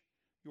 nourish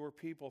your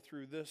people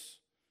through this,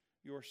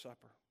 your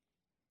supper.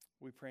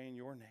 We pray in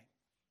your name.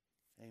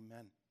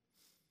 Amen.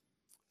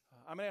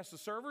 I'm going to ask the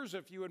servers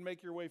if you would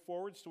make your way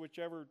forwards to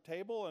whichever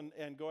table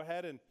and go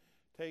ahead and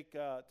take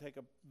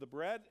the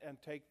bread and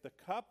take the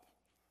cup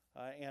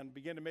and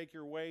begin to make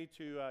your way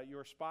to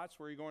your spots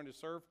where you're going to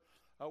serve.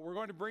 We're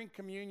going to bring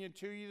communion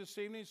to you this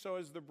evening, so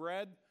as the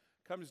bread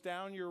comes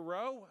down your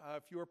row,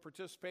 if you are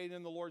participating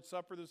in the Lord's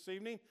Supper this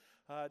evening,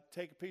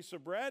 take a piece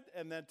of bread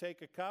and then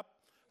take a cup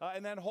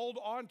and then hold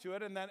on to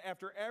it, and then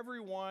after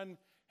everyone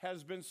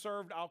has been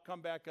served, I'll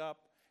come back up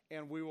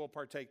and we will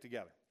partake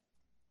together.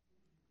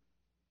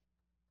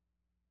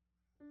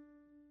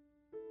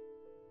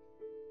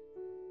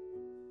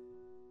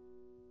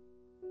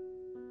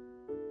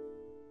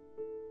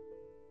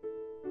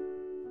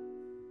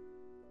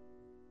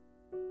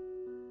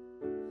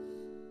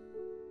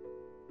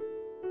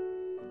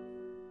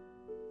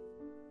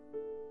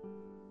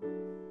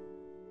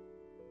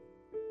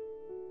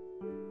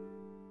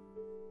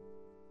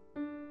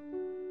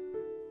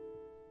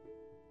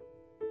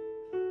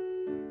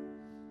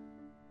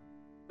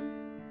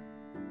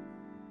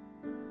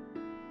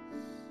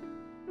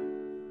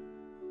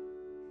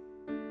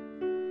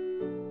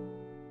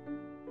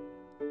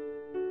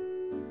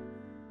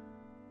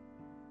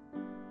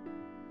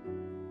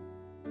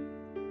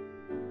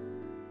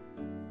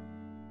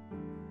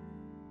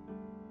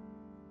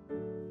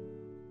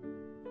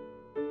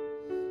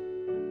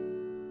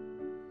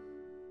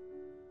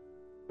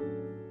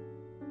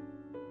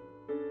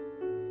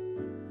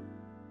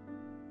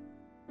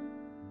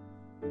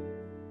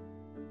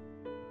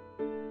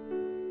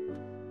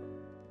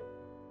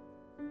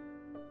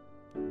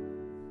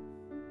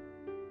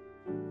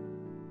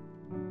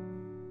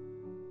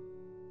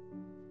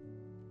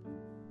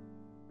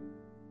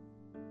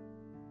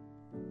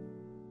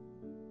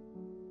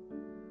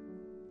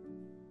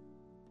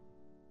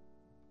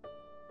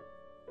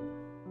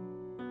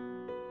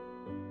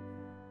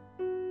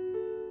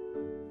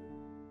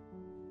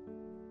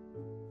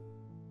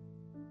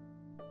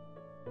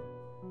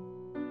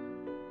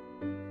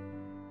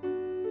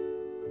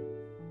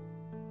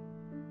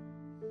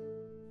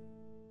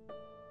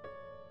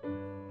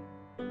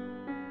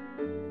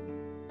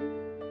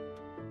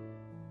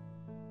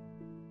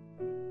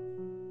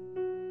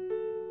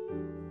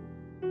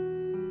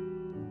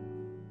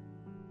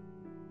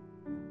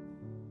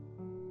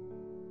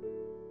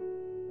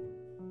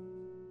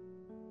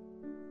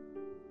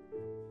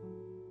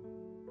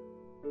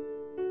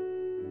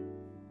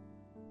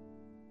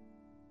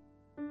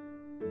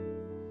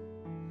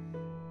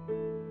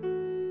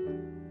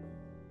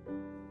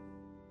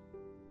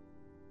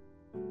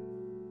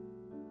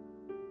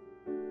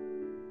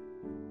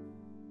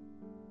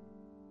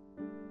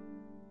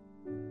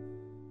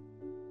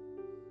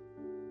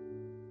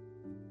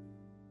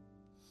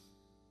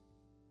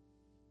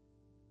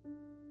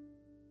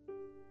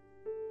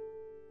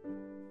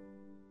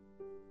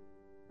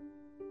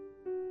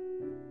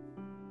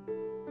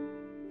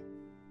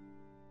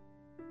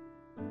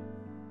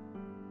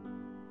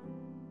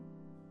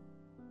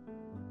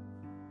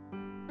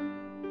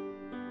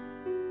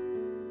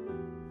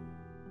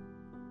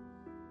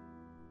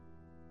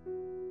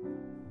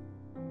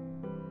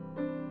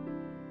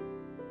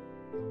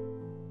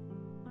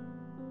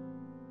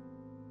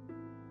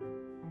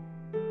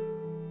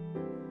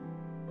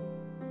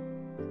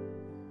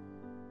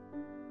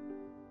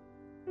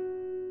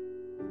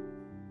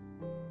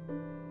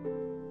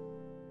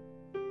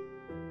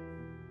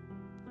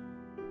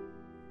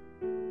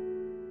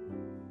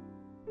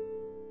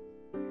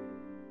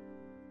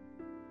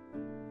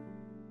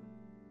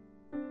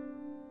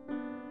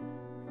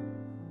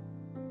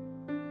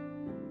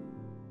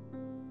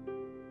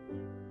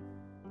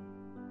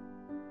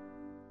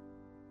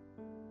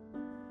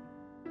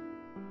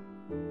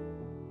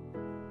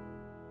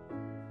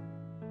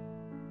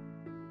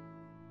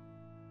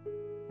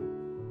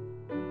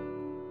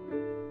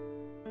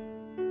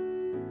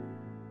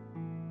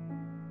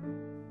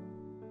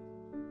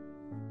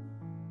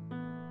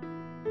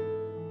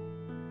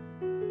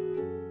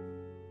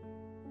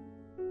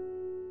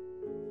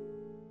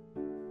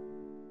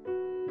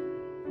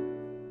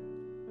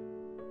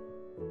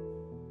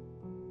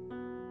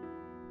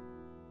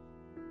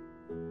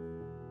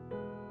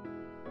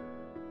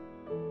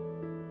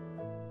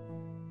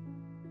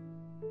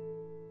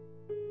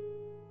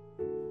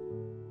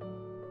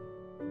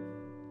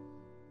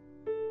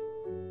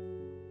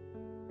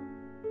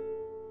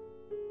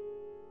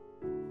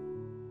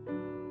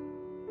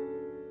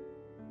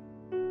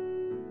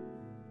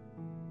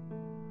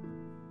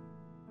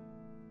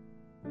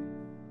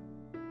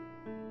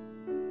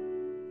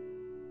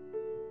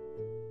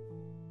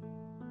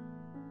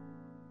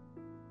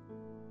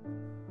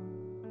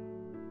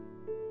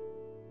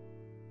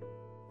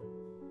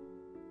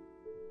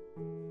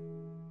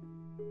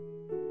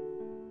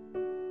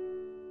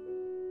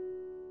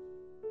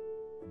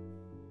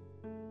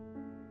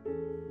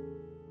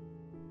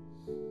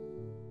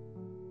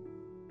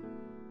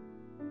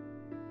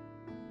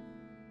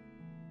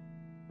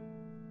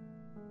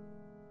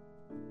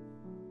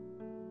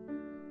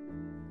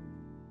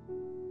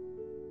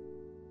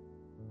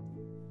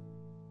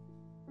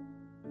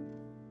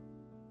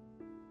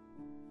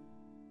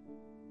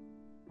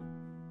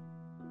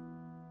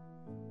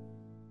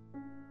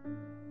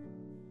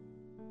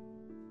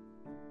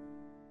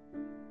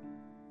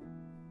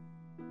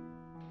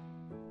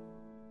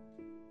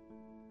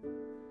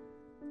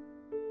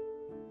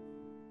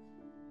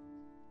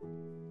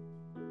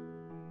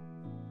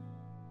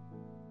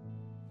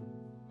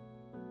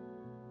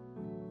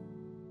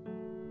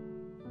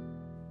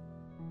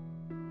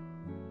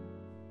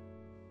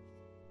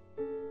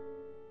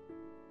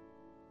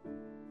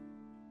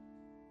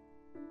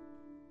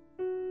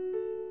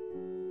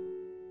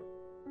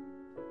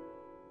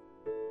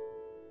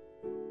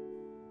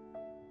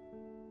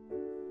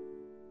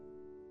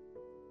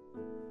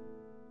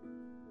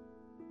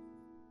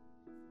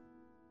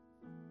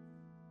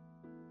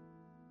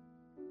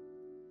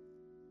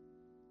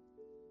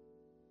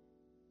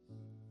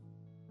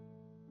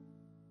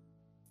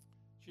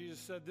 Jesus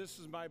said, "This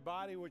is my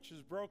body which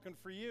is broken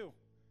for you.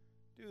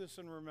 Do this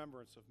in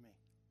remembrance of me."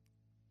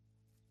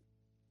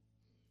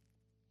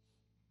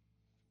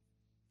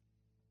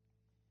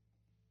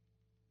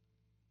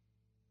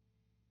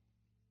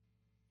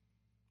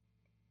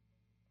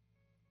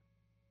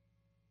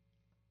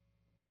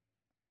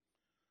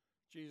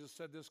 Jesus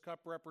said, "This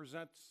cup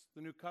represents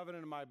the new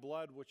covenant in my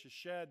blood, which is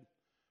shed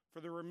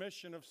for the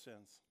remission of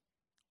sins.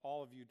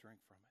 All of you drink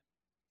from it."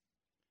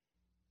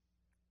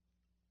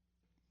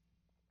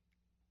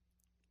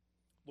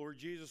 Lord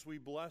Jesus, we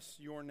bless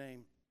your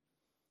name.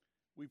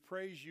 We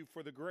praise you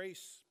for the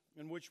grace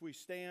in which we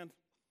stand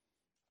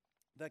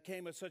that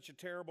came at such a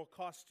terrible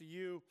cost to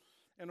you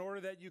in order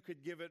that you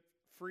could give it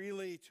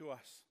freely to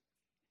us.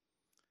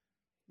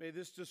 May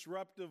this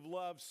disruptive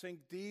love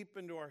sink deep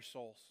into our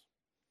souls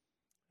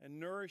and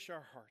nourish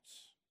our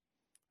hearts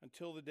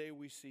until the day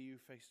we see you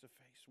face to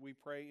face. We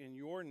pray in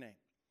your name.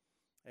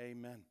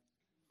 Amen.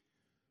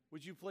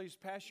 Would you please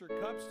pass your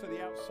cups to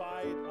the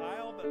outside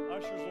aisle? The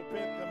ushers will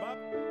pick them up.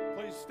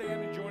 Please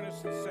stand and join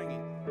us in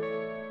singing.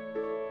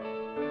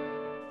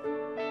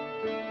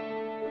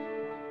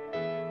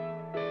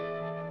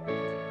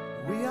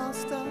 We all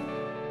start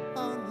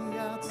on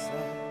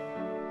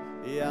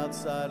the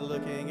outside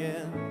looking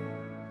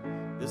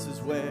in. This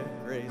is where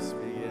grace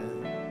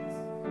begins.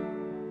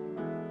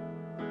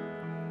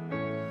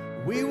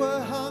 We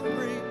were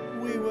hungry,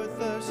 we were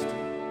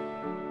thirsty,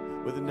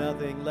 with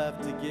nothing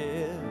left to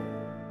give.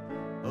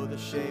 Oh, the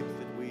shape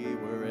that we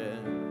were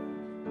in.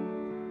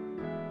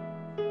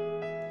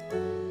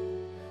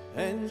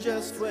 And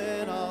just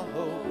when all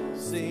hope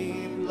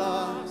seemed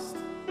lost,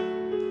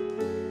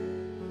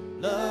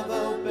 love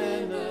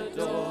opened the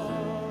door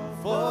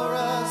for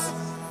us.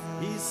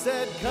 He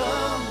said,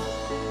 "Come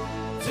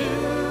to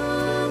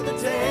the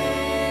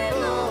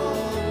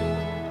table.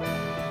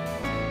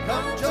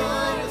 Come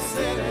join the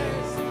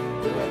sinners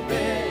who have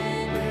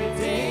been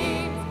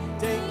redeemed.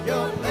 Take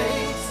your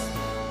place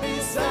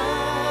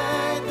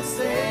beside the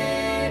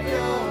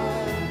Savior.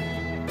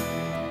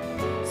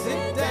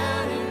 Sit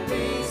down and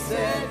be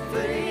set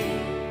free.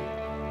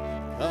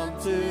 Come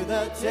to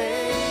the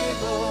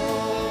table."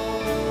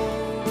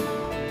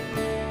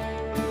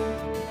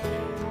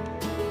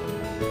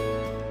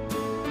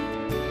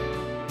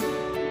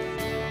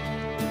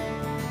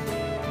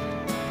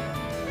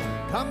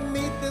 Come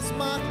meet this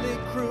motley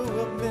crew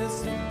of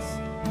misfits,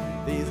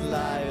 these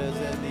liars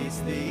and these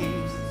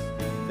thieves.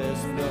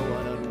 There's no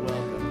one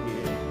unwelcome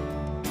here.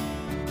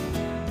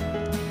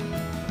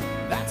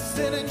 That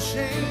sin and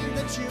shame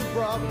that you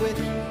brought with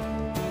you,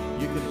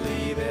 you can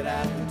leave it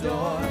at the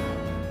door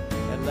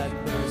and let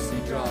mercy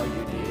draw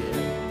you near.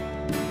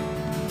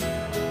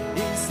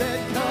 He said,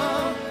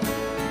 "Come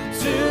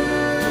to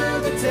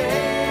the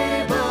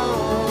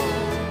table.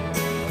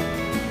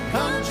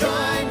 Come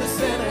join the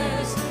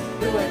sinners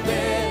who have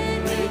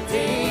been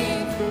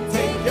redeemed.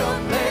 Take your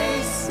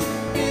place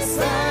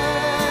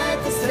beside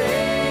the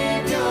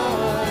Savior.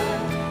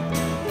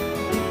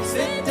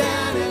 Sit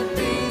down and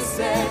be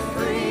set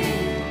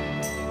free.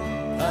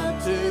 Come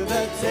to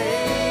the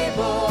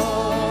table.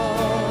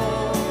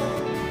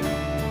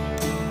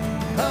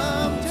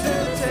 Come to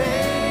the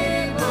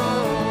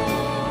table."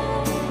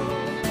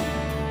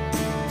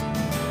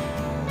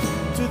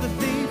 To the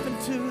thief and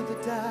to the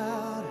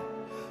doubter,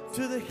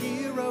 to the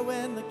hero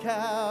and the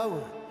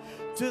coward,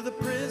 to the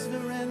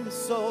prisoner and the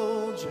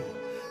soldier,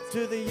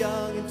 to the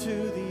young and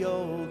to the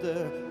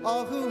older,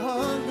 all who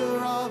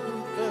hunger, all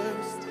who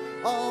thirst,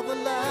 all the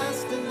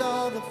last and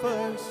all the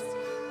first,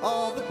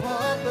 all the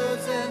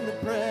paupers and the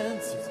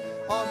princes,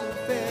 all who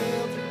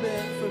failed to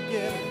been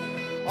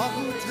forgiven, all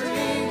who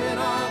dream and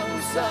all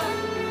who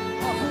suffer,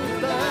 all who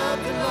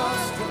loved and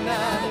lost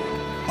tonight,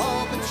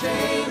 all the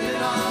chained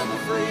and all the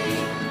free,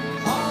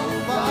 all who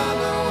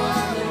follow,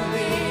 all who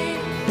lead,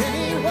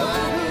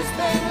 anyone who's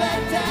been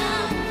let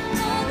down,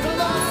 all the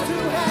lost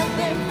who have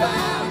been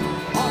found,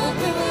 all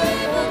who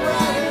believe were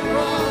right and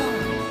wrong,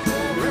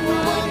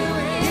 everyone who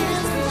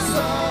hears this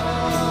song.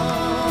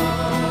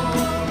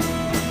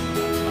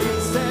 He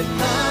said,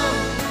 "Come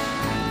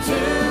to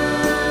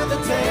the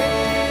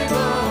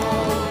table.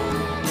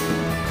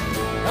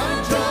 Come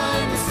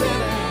join the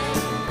sinners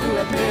who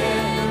have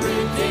been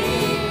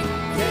redeemed.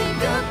 Take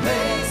your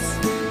place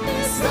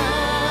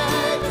beside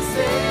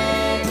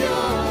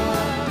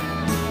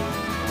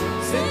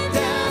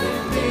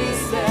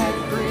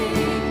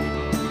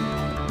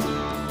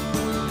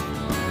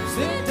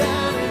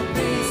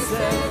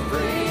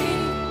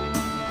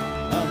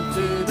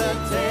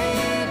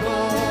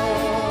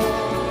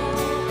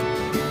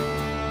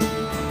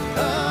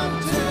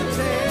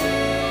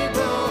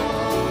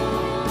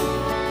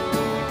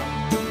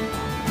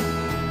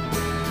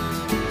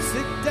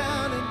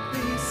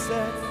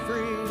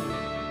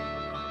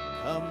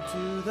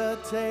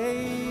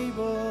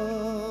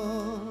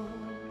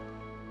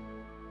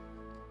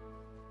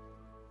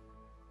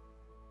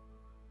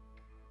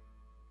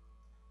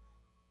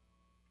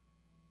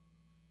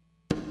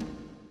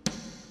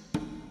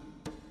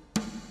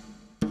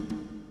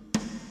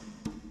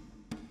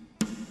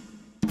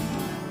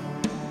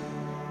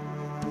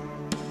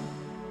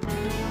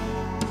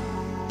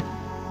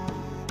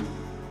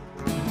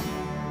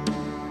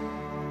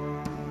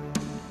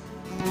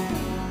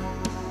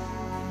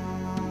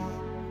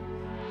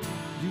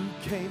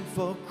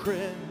for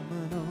criminals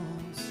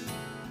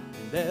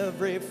and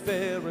every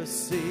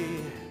Pharisee.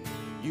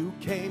 You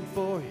came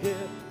for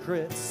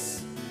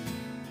hypocrites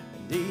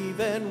and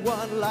even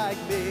one like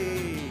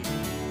me.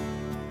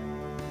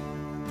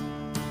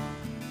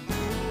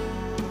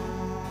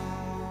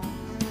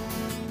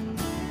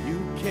 You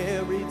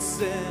carried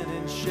sin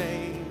and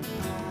shame,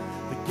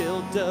 the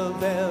guilt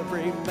of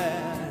every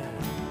man,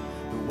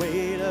 the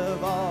weight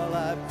of all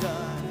I've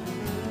done,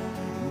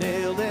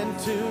 nailed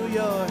into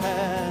your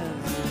hands.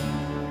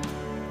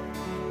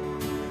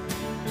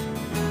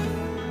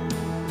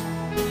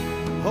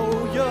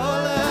 Oh, your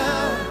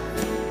love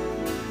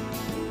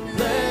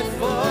bled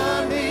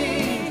for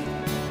me.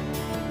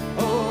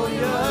 Oh,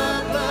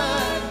 your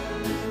blood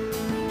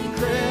in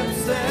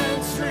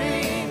crimson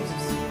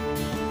streams.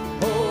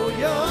 Oh,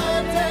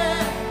 your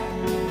death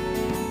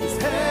is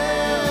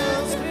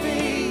hell's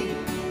defeat.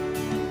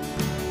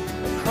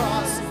 The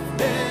cross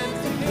bent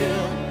to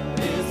kill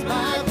is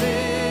my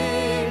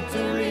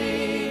victory.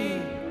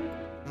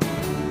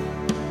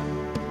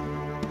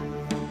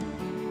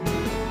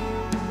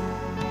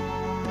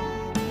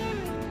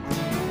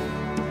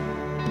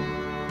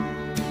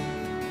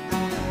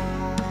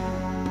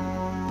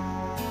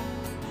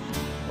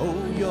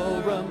 Oh,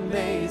 your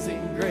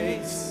amazing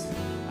grace,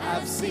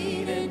 I've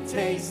seen and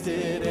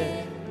tasted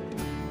it.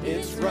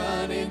 It's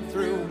running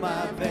through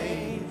my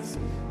veins.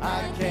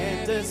 I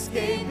can't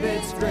escape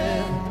its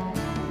grip.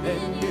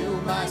 In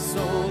you, my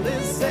soul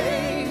is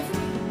safe.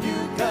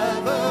 You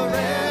cover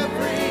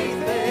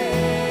everything.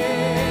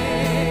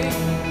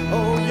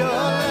 Oh,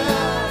 your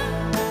love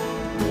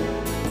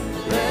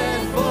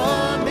bled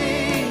for me.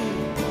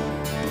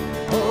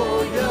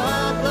 Oh,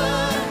 your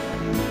blood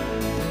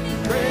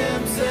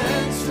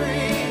crimson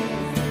stream.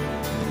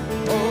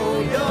 Oh,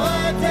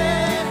 your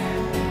death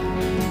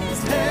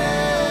is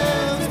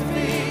hell's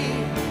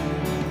defeat.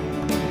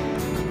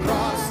 The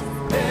cross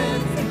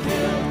bent to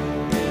kill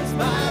is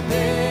my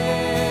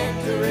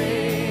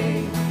victory.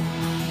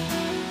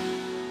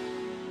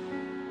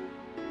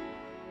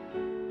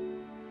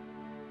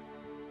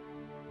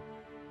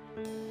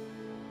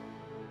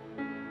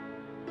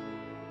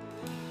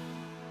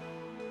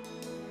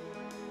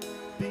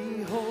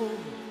 Behold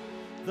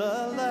the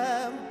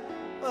Lamb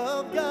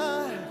of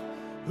God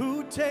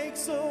who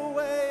takes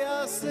away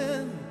our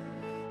sin,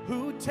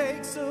 who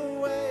takes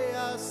away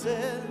our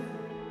sin.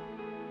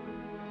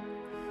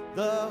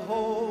 The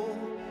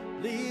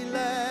Holy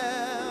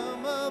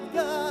Lamb of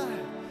God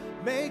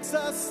makes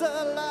us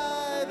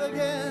alive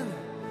again,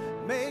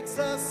 makes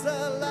us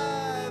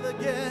alive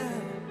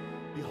again.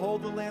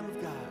 Behold the Lamb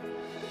of God.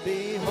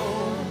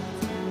 Behold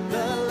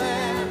the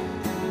Lamb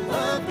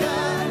of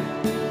God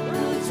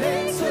who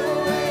takes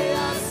away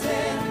our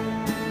sin,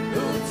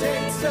 who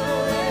takes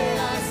away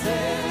our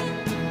sin.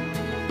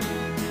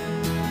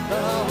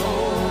 The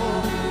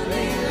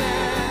Holy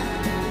Lamb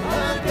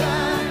of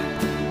God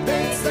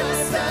makes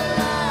us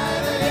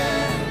alive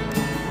again,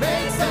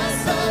 makes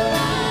us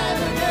alive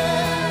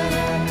again.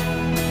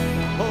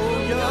 Oh,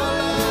 your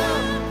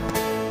love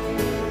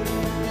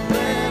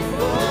bled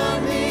for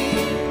me.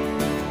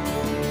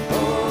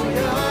 Oh,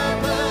 your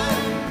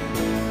blood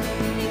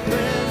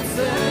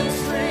crimson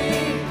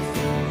streams.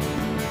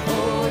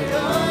 Oh,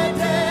 your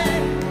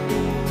death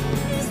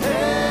is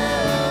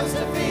hell's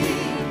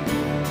defeat.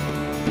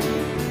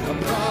 A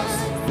cross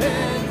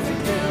bent to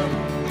kill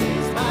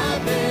is my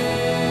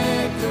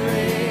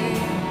victory.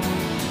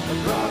 A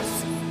cross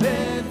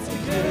bent to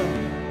kill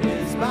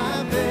is my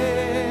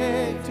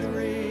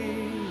victory.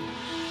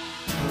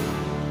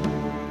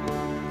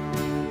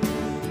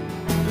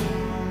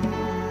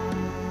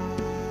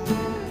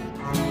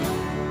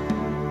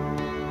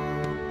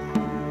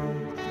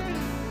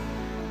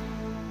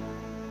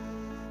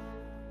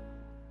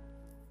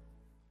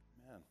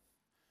 Man.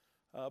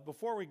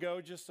 Before we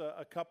go, just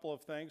a couple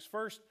of things.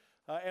 First,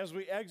 as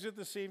we exit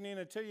this evening,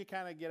 until you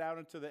kind of get out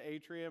into the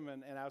atrium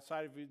and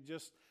outside, if you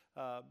just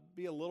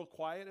be a little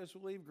quiet as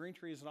we leave. Green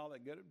Tree isn't all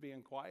that good at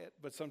being quiet,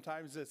 but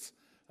sometimes it's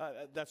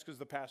that's because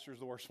the pastor's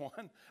the worst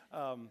one.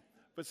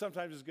 But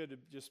sometimes it's good to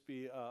just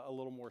be a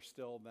little more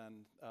still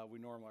than we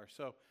normally are.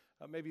 So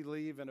maybe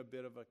leave in a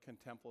bit of a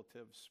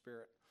contemplative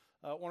spirit.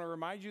 I want to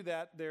remind you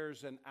that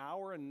there's an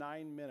hour and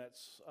 9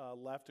 minutes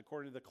left,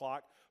 according to the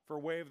clock, for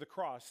Way of the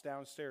Cross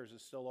downstairs.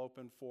 It's still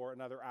open for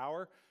another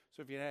hour.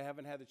 So if you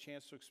haven't had the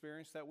chance to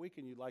experience that week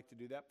and you'd like to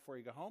do that before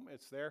you go home,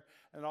 it's there.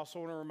 And I also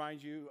want to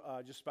remind you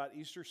just about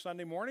Easter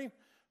Sunday morning,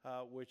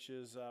 which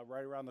is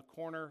right around the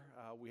corner.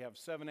 We have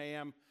 7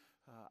 a.m.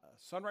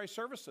 Sunrise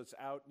service that's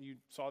out. You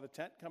saw the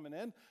tent coming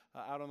in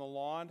out on the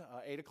lawn.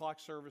 8 o'clock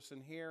service in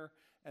here,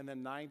 and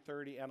then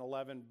 9:30 and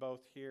 11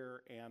 both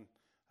here and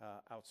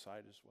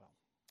outside as well.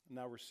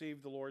 Now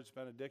receive the Lord's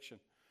benediction,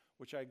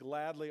 which I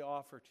gladly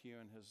offer to you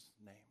in his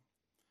name.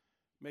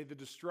 May the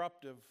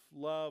disruptive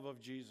love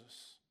of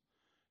Jesus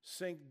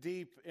sink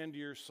deep into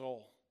your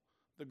soul,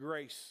 the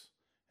grace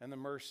and the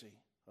mercy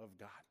of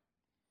God.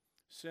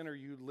 Sinner,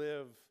 you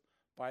live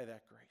by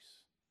that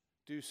grace.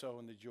 Do so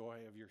in the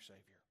joy of your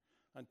Savior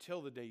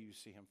until the day you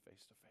see him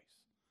face to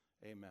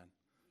face. Amen.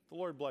 The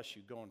Lord bless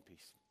you. Go in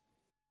peace.